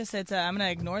that fun. Just I'm going to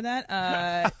ignore that.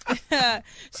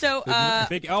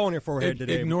 Big L on your forehead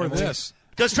today. Ignore Emily. this.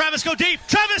 Does Travis go deep?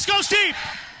 Travis goes deep!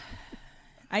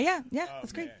 Yeah,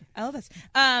 that's great. I love this.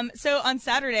 So on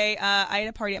Saturday, I had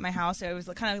a party at my house. It was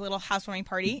kind of a little housewarming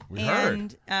party. We heard.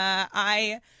 And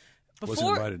I Wasn't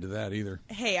invited to that either.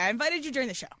 Hey, I invited you during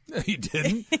the show. You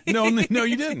didn't? No,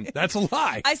 you didn't. That's a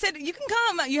lie. I said, you can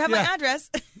come. You have my address.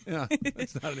 Yeah,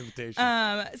 that's not an invitation.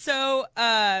 So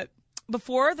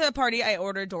before the party, I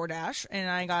ordered DoorDash, and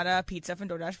I got a pizza from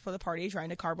DoorDash before the party, trying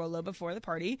to carbo load before the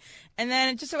party. And then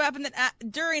it just so happened that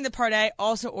during the party, I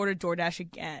also ordered DoorDash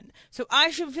again. So I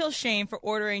should feel shame for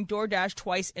ordering DoorDash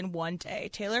twice in one day.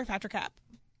 Taylor, Factor Cap.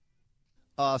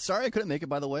 Sorry I couldn't make it,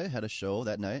 by the way. I had a show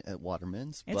that night at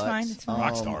Waterman's. It's fine.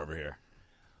 Rockstar over here.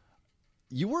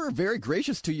 You were very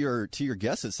gracious to your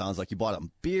guests, it sounds like. You bought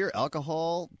them beer,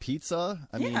 alcohol, pizza.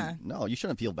 I mean, no, you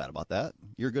shouldn't feel bad about that.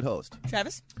 You're a good host.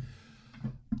 Travis?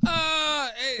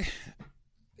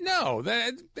 No,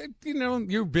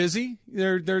 you're busy.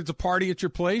 There's a party at your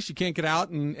place. You can't get out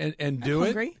and do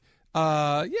it. Hungry?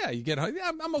 You get.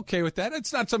 I'm okay with that.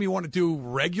 It's not something you want to do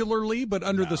regularly, but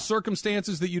under the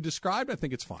circumstances that you described, I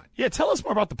think it's fine. Yeah, tell us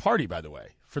more about the party, by the way,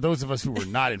 for those of us who were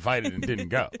not invited and didn't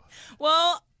go.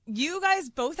 Well, you guys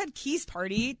both had Keith's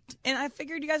party, and I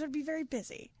figured you guys would be very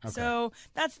busy. Okay. So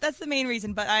that's the main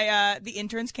reason. But the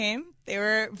interns came. They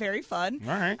were very fun. All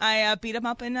right. I beat them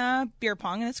up in beer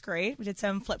pong, and it's great. We did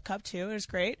some flip cup, too. It was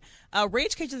great.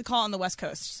 Rage Cage is the call on the West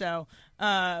Coast. So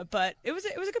But it was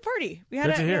a good party. We had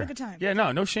Good to hear. a good time. Yeah,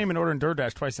 no shame in ordering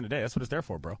DoorDash twice in a day. That's what it's there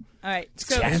for, bro. All right.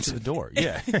 So answer the door.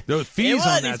 Yeah. Those fees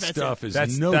on that expensive. stuff is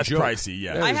That's no joke. pricey,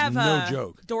 yeah. That I is have no a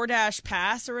joke. DoorDash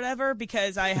Pass or whatever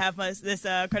because I have this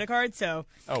credit card. So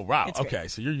Oh, wow. it's great. Okay,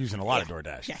 so you're using a lot of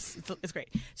DoorDash. Yes, it's great.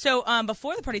 So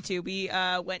before the party too, we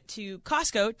went to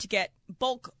Costco to get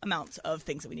bulk amounts of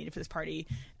things that we needed for this party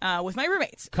with my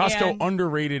roommates. Costco And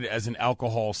underrated as an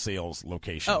alcohol sales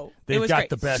location. Oh, it they've was got great.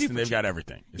 the best Super and they've cheap. got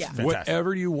everything. It's Yeah. fantastic.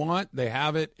 Whatever you want, they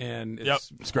have it, and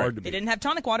it's hard to They beat. didn't have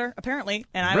tonic water apparently,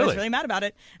 and I Really? was really mad about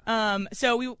it.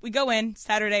 So we go in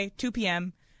Saturday 2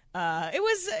 p.m. It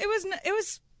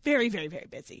was very very very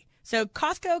busy. So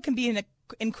Costco can be an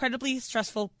incredibly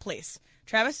stressful place.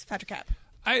 Travis, Patrick Cap.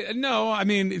 I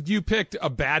mean, you picked a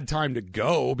bad time to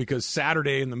go because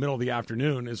Saturday in the middle of the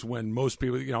afternoon is when most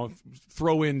people,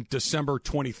 throw in December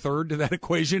 23rd to that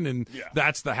equation, and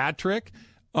that's the hat trick.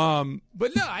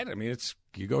 But no, I mean,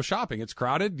 you go shopping, it's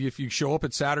crowded. If you show up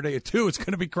at Saturday at 2, it's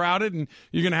going to be crowded, and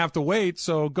you're going to have to wait.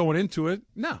 So going into it,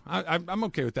 no, I'm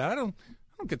okay with that. I don't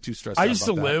get too stressed out I used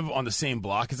to about that. live on the same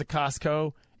block as a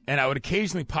Costco, and I would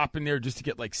occasionally pop in there just to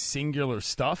get like singular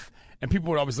stuff. And people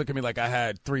would always look at me like I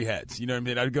had 3 heads. You know what I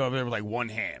mean? I'd go over there with like 1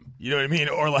 ham. You know what I mean?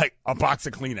 Or like a box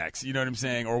of Kleenex. You know what I'm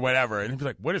saying? Or whatever. And he'd be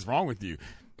like, what is wrong with you?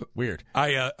 Weird.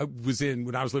 I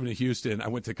when I was living in Houston, I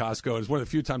went to Costco. It's one of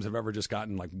the few times I've ever just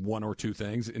gotten like 1 or 2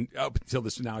 things. And up until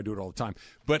now, I do it all the time.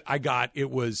 But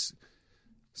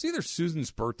it's either Susan's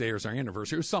birthday or it's our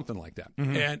anniversary or something like that.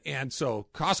 Mm-hmm. And so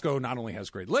Costco not only has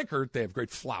great liquor, they have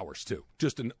great flowers too.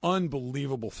 Just an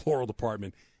unbelievable floral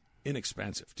department.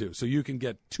 Inexpensive too. So you can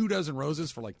get 2 dozen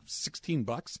roses for like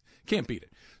 $16. Can't beat it.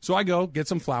 So I go get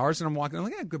some flowers and I'm walking. I'm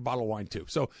like, good bottle of wine too.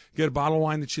 So get a bottle of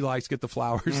wine that she likes, get the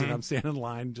flowers, and I'm standing in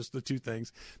line, just the 2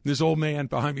 things. This old man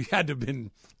behind me had to have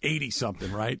been 80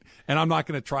 something, right? And I'm not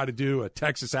going to try to do a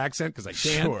Texas accent because I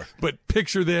can't. Sure. But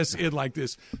picture this in like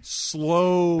this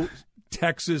slow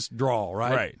Texas drawl,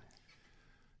 right? Right.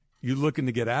 You looking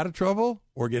to get out of trouble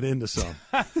or get into some?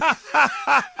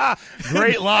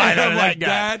 Great line. And I'm out of like, that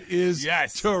guy. that is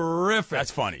terrific.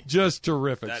 That's funny. Just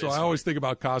terrific. That So is I always think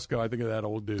about Costco. I think of that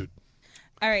old dude.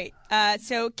 All right.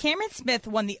 So Cameron Smith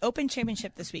won the Open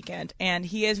Championship this weekend, and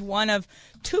he is one of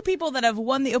 2 people that have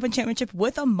won the Open Championship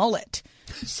with a mullet.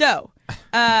 So,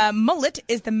 mullet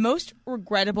is the most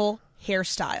regrettable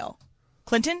hairstyle.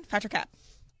 Clinton, Patrick Cap.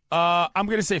 I'm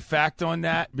going to say fact on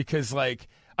that because,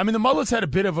 the mullets had a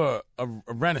bit of a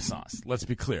renaissance. Let's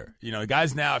be clear. The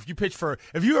guys now, if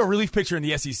you're a relief pitcher in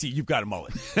the SEC, you've got a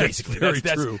mullet. Basically, very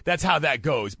true. That's how that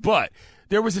goes. But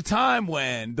there was a time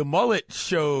when the mullet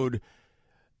showed,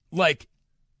 let's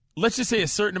just say a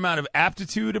certain amount of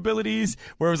aptitude abilities,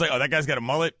 where it was like, oh, that guy's got a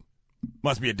mullet,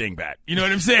 must be a dingbat. You know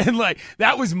what I'm saying?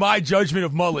 That was my judgment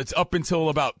of mullets up until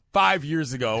about 5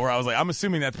 years ago, where I was like, I'm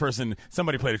assuming that person,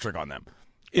 somebody played a trick on them,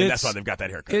 and that's why they've got that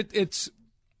haircut.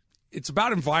 It's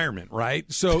about environment, right?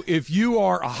 So if you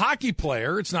are a hockey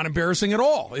player, it's not embarrassing at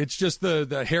all. It's just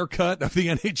the haircut of the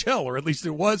NHL, or at least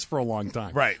it was for a long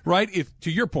time. Right. Right? If,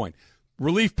 to your point,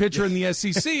 relief pitcher in the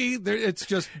SEC, it's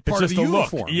just part just of the a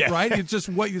look. uniform, Yeah. right? It's just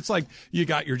it's like you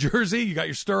got your jersey, you got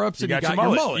your stirrups, and you got got your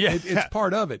your mullet. mullet. Yeah. It's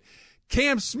part of it.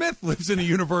 Cam Smith lives in a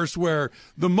universe where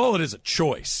the mullet is a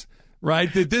choice, right?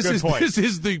 This Good point. This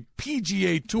is the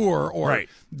PGA Tour or Right.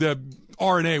 the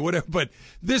RNA, whatever, but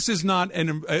this is not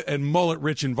a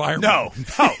mullet-rich environment.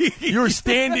 No. You're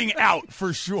standing out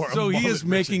for sure. So he is Mullet-rich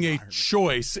making a environment.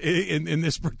 choice in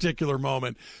this particular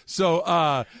moment.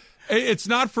 So it's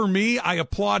not for me. I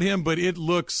applaud him, but it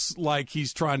looks like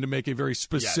he's trying to make a very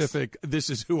specific,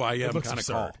 this is who I It am looks kind of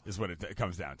absurd, call. is what it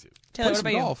comes down to. Taylor, Play what some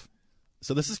about you? golf.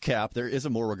 So this is Cap. There is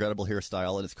a more regrettable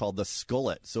hairstyle, and it's called the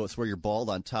skullet. So it's where you're bald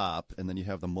on top, and then you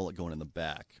have the mullet going in the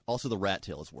back. Also, the rat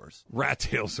tail is worse. Rat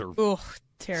tails are Ugh,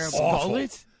 terrible. awful.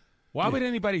 Mullet? Why would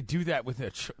anybody do that with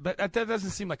that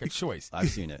doesn't seem like a choice. I've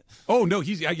seen it. Oh, no,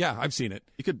 I've seen it.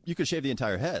 You could shave the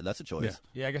entire head. That's a choice.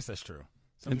 Yeah, I guess that's true.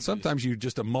 And sometimes you're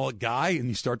just a mullet guy, and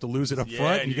you start to lose it up Yeah,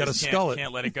 front, and and you got to just skull it.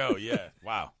 Can't let it go. Yeah.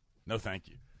 Wow. No, thank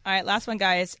you. All right, last one,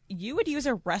 guys. You would use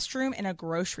a restroom in a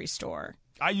grocery store.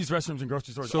 I use restrooms in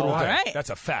grocery stores So do all I. day. Right.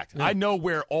 That's a fact. I know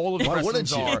where all of the Why wouldn't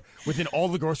restrooms you? are within all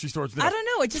the grocery stores within I don't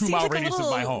know. It just 2 seems mile like a radius of my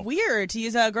little home. weird to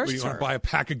use a What, grocery do you want store. to buy a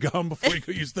pack of gum before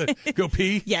you go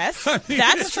pee? Yes, I mean,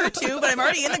 that's true too. But I'm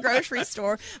already in the grocery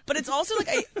store. But it's also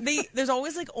there's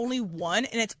always only one,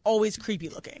 and it's always creepy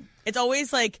looking. It's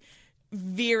always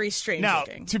very strange Now,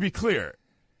 looking. to be clear,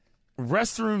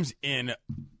 restrooms in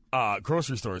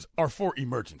grocery stores are for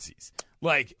emergencies.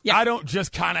 I don't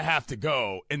just kind of have to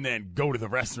go and then go to the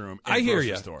restroom in I a hear grocery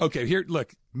you. store. Okay, here,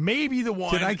 look. Maybe the one.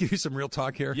 Can I give you some real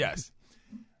talk here? Yes.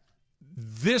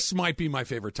 This might be my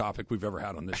favorite topic we've ever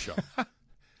had on this show.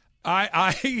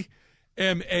 I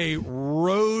am a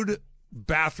road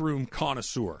bathroom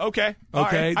connoisseur. Okay. All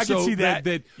right. I can see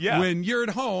that. Yeah. When you're at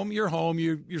home,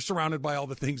 you're surrounded by all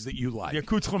the things that you like. The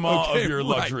accoutrement of your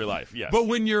luxury life, yes. But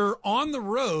when you're on the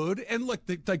road, and look,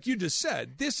 like you just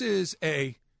said, this is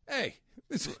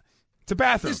it's a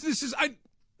bathroom.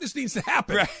 This needs to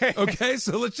happen. Right. Okay,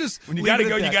 so let's just when you got to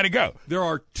go, you got to go. There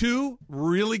are two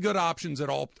really good options at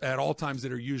all times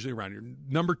that are usually around here.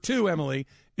 Number two, Emily,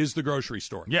 is the grocery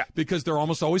store. Yeah, because they're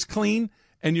almost always clean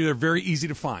and they're very easy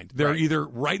to find. They're either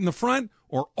right in the front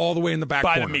or all the way in the back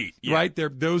by corner. the meat. Yeah. Right?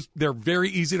 They're very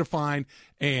easy to find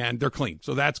and they're clean.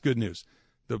 So that's good news.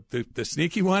 The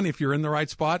sneaky one, if you're in the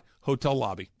right spot, hotel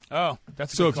lobby. Oh,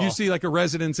 that's a so good if call. you see like a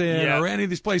Residence Inn or any of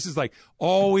these places, they're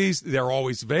always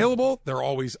available, they're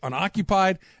always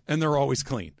unoccupied, and they're always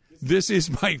clean. This is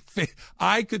my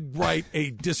I could write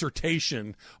a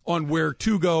dissertation on where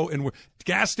to go and where.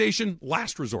 Gas station,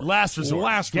 last resort.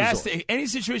 Any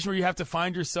situation where you have to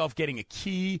find yourself getting a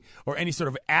key or any sort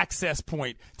of access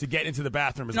point to get into the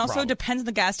bathroom is a problem. It also depends on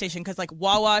the gas station because, like,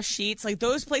 Wawa, Sheetz, like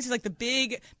those places, like the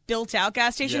big built-out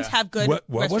gas stations have good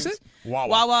What was it?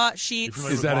 Wawa, Sheetz.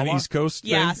 Is that an East Coast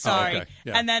thing? Yeah, sorry. Oh, okay.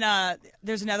 Yeah. And then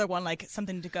there's another one, like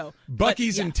something to go.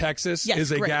 Buc-ee's in Texas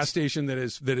is a great. gas station that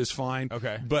is fine.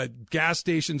 Okay. But gas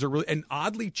stations are really, and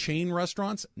oddly chain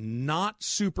restaurants, not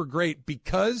super great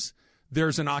because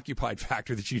there's an occupied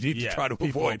factor that you need to try to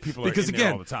avoid. People because are in there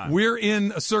again, all the time. We're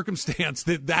in a circumstance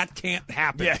that can't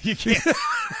happen. Yeah, you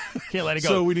can't let it go.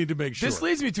 So we need to make sure. This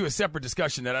leads me to a separate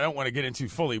discussion that I don't want to get into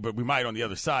fully, but we might on the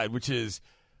other side, which is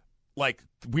like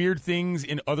weird things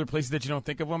in other places that you don't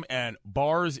think of them, and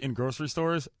bars in grocery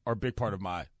stores are a big part of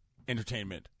my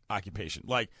entertainment occupation.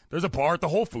 Like, there's a bar at the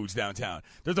Whole Foods downtown.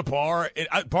 There's a bar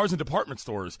at bars and department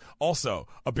stores, also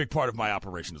a big part of my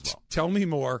operation as well. Tell me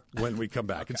more when we come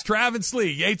back. It's Trav and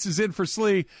Slee. Yates is in for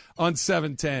Slee on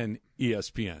 710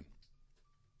 ESPN.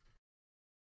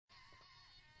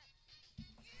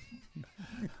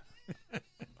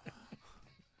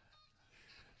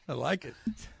 I like it.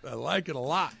 I like it a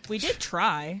lot. We did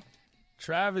try.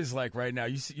 Trav is like right now,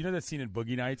 you know that scene in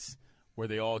Boogie Nights where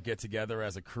they all get together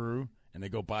as a crew and they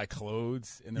go buy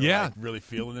clothes and they're like really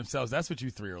feeling themselves? That's what you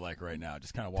three are like right now,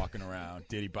 just kind of walking around,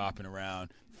 diddy bopping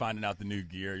around, finding out the new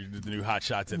gear, the new hot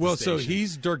shots at the station. Well, so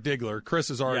he's Dirk Diggler. Chris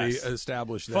has already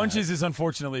established that. Funches is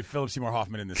unfortunately Philip Seymour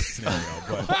Hoffman in this scenario,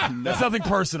 but that's nothing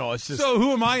personal. It's just so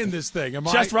who am I in this thing? Am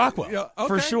Chest Rockwell, okay,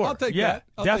 for sure. I'll take yeah, that.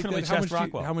 I'll definitely take that. Chest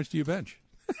Rockwell. How much do you bench?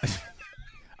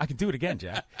 I can do it again,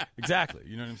 Jack. Exactly.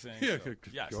 You know what I'm saying? Yeah, so,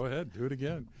 yes. Go ahead. Do it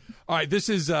again. All right. This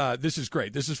is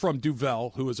great. This is from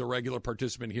Duvel, who is a regular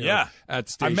participant here at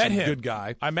the station. I met him. Good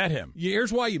guy. I met him. Yeah,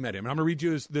 here's why you met him. And I'm going to read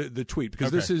you the tweet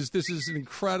because this is an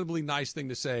incredibly nice thing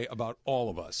to say about all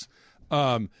of us.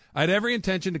 I had every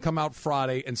intention to come out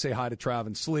Friday and say hi to Trav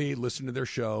and Slee, listen to their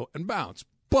show, and bounce.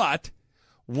 But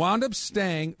wound up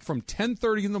staying from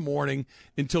 10:30 in the morning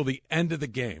until the end of the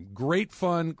game. Great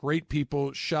fun, great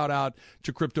people. Shout out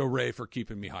to Crypto Ray for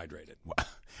keeping me hydrated.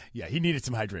 Yeah, he needed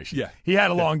some hydration. Yeah. He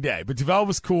had a long day, but Duvel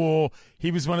was cool.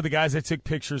 He was one of the guys I took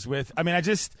pictures with. I mean,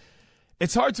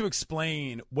 it's hard to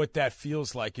explain what that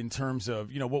feels like in terms of,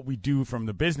 what we do from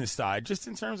the business side, just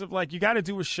in terms of like, you got to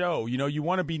do a show, you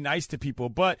want to be nice to people,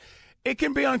 but it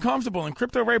can be uncomfortable. And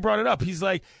Crypto Ray brought it up. He's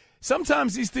like,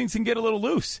 sometimes these things can get a little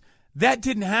loose. That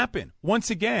didn't happen. Once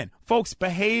again, folks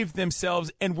behaved themselves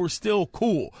and were still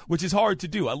cool, which is hard to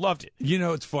do. I loved it.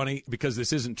 It's funny because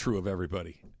this isn't true of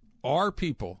everybody. Our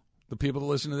people, the people that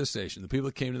listen to this station, the people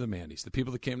that came to the Mandy's, the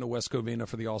people that came to West Covina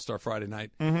for the All-Star Friday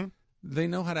night, they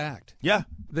know how to act. Yeah.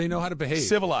 They know how to behave.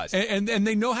 Civilized. And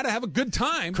they know how to have a good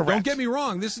time. Correct. Don't get me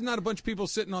wrong. This is not a bunch of people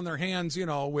sitting on their hands,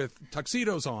 with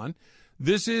tuxedos on.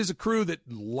 This is a crew that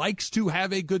likes to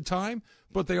have a good time,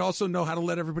 but they also know how to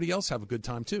let everybody else have a good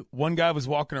time, too. One guy was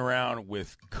walking around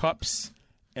with cups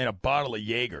and a bottle of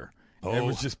Jaeger. And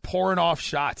was just pouring off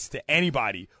shots to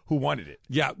anybody who wanted it.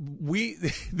 Yeah,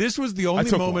 this was the only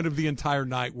moment of the entire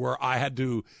night where I had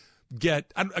to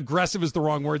get aggressive is the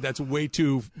wrong word. That's way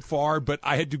too far, but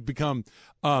I had to become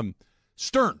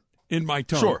stern in my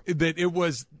tone. Sure. That it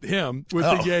was him with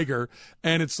the Jaeger,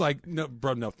 and it's like, no,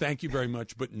 bro, no, thank you very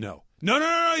much, but no.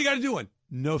 No, you got to do one.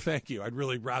 No, thank you. I'd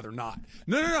really rather not.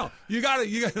 No. You got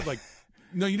to like.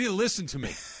 No, you need to listen to me.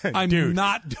 I'm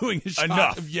not doing a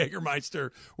shot of Jägermeister.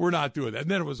 We're not doing that. And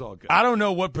then it was all good. I don't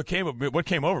know what came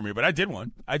over me, but I did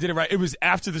one. I did it right. It was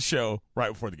after the show,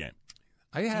 right before the game.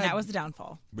 That was the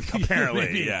downfall. Apparently,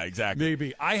 maybe, yeah, exactly.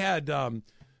 Maybe I had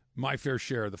my fair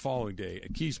share the following day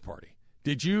at Key's party.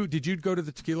 Did you go to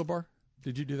the tequila bar?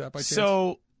 Did you do that by chance?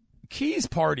 So Key's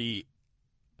party,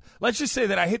 let's just say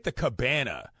that I hit the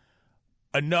cabana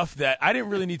enough that I didn't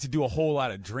really need to do a whole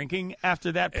lot of drinking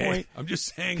after that point. I'm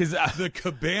just saying, because the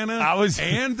cabana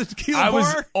and the tequila I bar?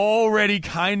 was already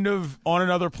kind of on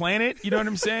another planet. You know what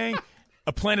I'm saying?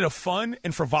 A planet of fun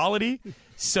and frivolity.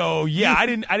 So yeah, I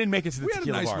didn't make it to the tequila bar.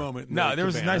 We had a nice moment. No, there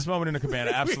was a nice moment in the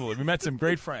cabana. Absolutely, we met some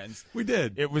great friends. We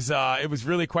did. It was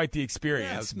really quite the experience.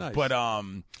 Yeah, it's nice. But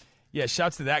yeah,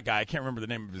 shouts to that guy. I can't remember the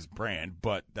name of his brand,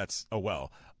 but that's it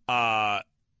was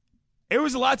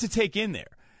a lot to take in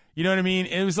there. You know what I mean?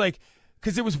 And it was like,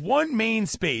 because there was one main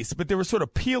space, but there were sort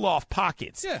of peel-off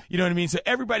pockets. Yeah. You know what I mean? So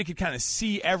everybody could kind of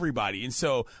see everybody. And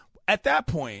so at that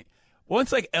point,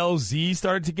 once like LZ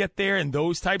started to get there and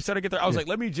those types started to get there, I was like,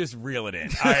 let me just reel it in.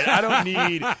 All right, I don't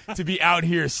need to be out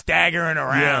here staggering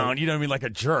around, you know what I mean, like a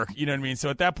jerk. You know what I mean? So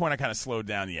at that point, I kind of slowed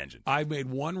down the engine. I made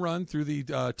one run through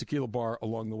the tequila bar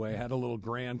along the way. I had a little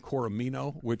Grand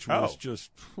Coramino, which was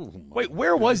just wait,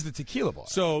 where was the tequila bar?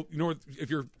 So, you know, if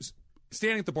you're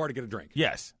standing at the bar to get a drink.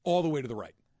 Yes. All the way to the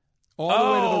right. All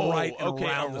the way to the right and okay,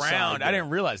 around the side. I didn't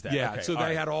realize that. Yeah, okay, so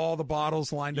they had all the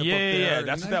bottles lined up yeah, up there. Yeah,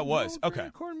 that's what that was. Okay.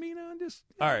 Coramino, just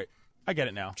all right. I get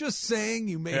it now. Just saying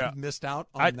you may have missed out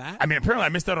on that. I mean, apparently I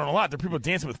missed out on a lot. There are people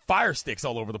dancing with fire sticks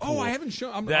all over the pool. Oh, I haven't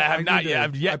shown. I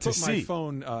have yet to see. My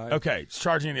phone. Okay, it's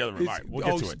charging in the other room. All right, we'll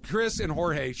get to it. Chris and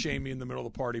Jorge shamed me in the middle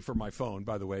of the party for my phone,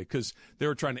 by the way, because they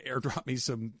were trying to airdrop me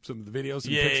some of the videos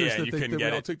and pictures that we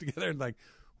all took together, and like.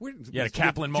 Yeah, a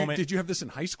Kaplan moment. Did you have this in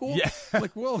high school? Yeah.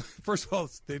 Like, well, first of all,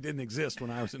 they didn't exist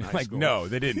when I was in high school. No,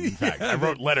 they didn't, in fact. I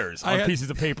wrote letters on pieces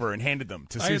of paper and handed them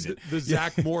to Susan. I had the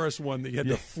Zach Morris one that you had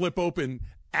to flip open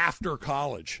after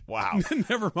college. Wow.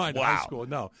 Never mind high school.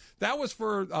 No. That was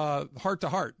for Heart to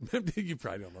Heart. You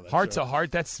probably don't know that. Heart to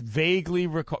Heart? That's vague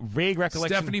recollection.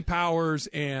 Stephanie Powers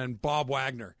and Bob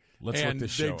Wagner. Let's look this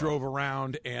show they drove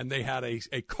around, and they had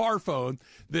a car phone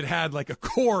that had like a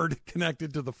cord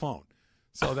connected to the phone.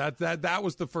 So that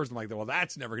was the first. I'm like, well,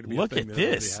 that's never going to be Look a thing at that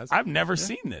this. has. I've never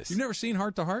seen this. You've never seen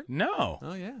Heart to Heart? No.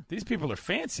 Oh, yeah. These people are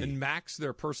fancy. And Max,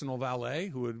 their personal valet,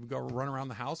 who would go run around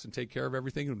the house and take care of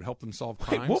everything and would help them solve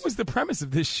crimes. Wait, what was the premise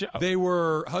of this show? They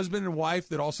were husband and wife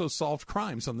that also solved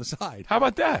crimes on the side. How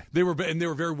about that? They were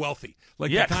very wealthy.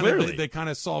 Like clearly. They kind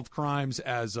of solved crimes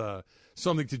as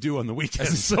something to do on the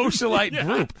weekends. As a socialite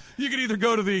group. You could either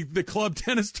go to the club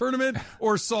tennis tournament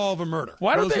or solve a murder.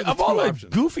 Why don't they, of all the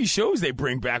options. goofy shows they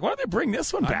bring back, why don't they bring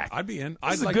this one back? I'd be in.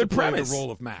 This I'd like a good to play premise. the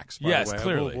role of Max, by yes, the way.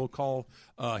 Clearly. We'll call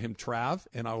him Trav,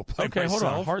 and I will play Okay, myself.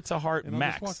 hold on. Heart to Heart and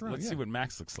Max. Let's see what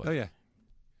Max looks like. Oh, yeah.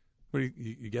 What do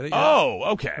you get it?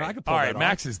 Oh, okay. No, I could pull all that right, off.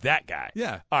 Max is that guy.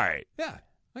 Yeah. All right. Yeah,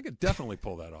 I could definitely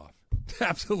pull that off.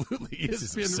 Absolutely. This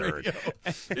is ESPN absurd.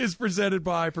 Radio is presented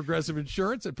by Progressive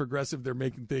Insurance. At Progressive, they're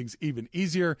making things even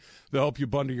easier. They'll help you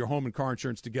bundle your home and car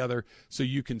insurance together so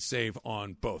you can save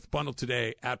on both. Bundle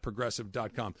today at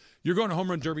Progressive.com. You're going to Home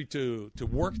Run Derby to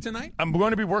work tonight? I'm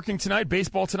going to be working tonight.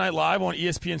 Baseball Tonight live on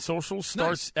ESPN Social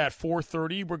starts at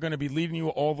 4:30. We're going to be leading you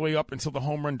all the way up until the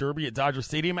Home Run Derby at Dodger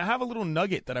Stadium. I have a little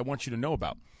nugget that I want you to know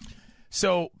about.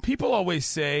 So people always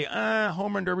say,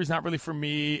 home run derby's not really for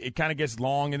me. It kind of gets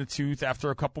long in the tooth after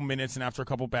a couple minutes and after a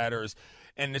couple batters,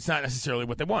 and it's not necessarily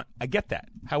what they want. I get that.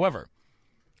 However,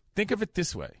 think of it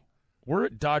this way. We're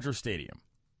at Dodger Stadium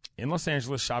in Los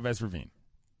Angeles, Chavez Ravine.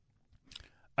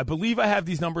 I believe I have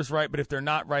these numbers right, but if they're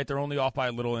not right, they're only off by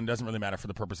a little, and it doesn't really matter for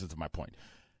the purposes of my point.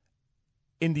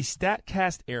 In the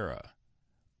StatCast era,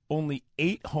 only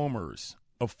 8 homers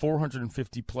of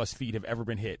 450-plus feet have ever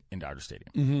been hit in Dodger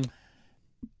Stadium. Mm-hmm.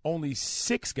 Only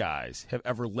 6 guys have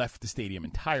ever left the stadium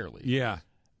entirely. Yeah.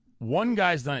 1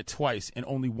 guy's done it twice, and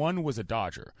only 1 was a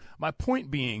Dodger. My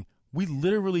point being, we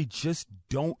literally just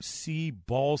don't see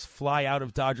balls fly out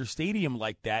of Dodger Stadium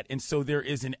like that, and so there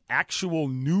is an actual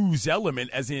news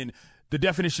element, as in the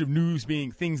definition of news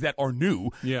being things that are new,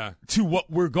 to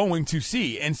what we're going to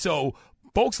see. And so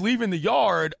folks leaving the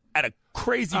yard at a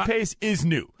crazy pace is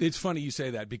new. It's funny you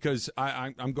say that because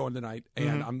I'm going tonight,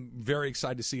 and I'm very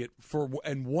excited to see it.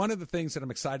 And one of the things that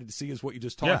I'm excited to see is what you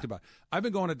just talked about. I've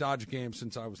been going to Dodger games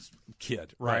since I was a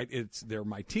kid, right? They're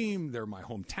my team, they're my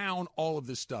hometown, all of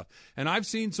this stuff. And I've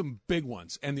seen some big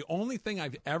ones. And the only thing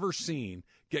I've ever seen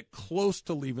get close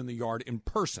to leaving the yard in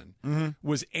person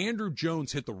was Andrew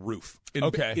Jones hit the roof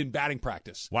in batting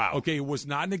practice. Wow. Okay, it was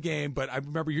not in a game, but I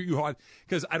remember you had,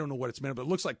 because I don't know what it's meant, but it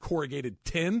looks like corrugated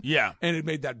tin. Yeah. And it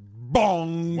made that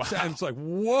bong sound. It's like,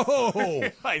 whoa.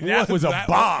 Like, that was a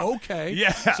bomb. Okay.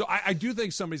 Yeah. So I do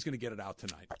think somebody's going to get it out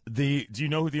tonight. Do you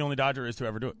know who the only Dodger is to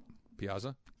ever do it?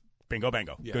 Piazza? Bingo,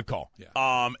 bango. Yeah. Good call.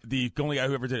 Yeah. The only guy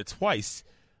who ever did it twice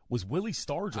was Willie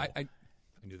Stargell.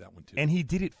 I knew that one too. And he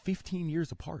did it 15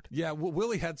 years apart. Yeah, well,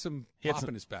 Willie had some pop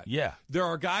in his bat. Yeah. There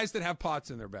are guys that have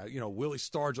pots in their bat. Willie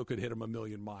Stargell could hit him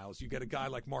 1,000,000 miles. You get a guy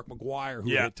like Mark McGwire who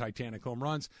hit Titanic home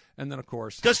runs. And then, of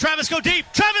course... Does Travis go deep?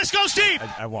 Travis goes deep!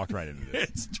 I walked right into this.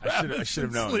 It's Travis I should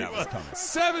have known that was coming.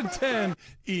 710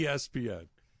 ESPN.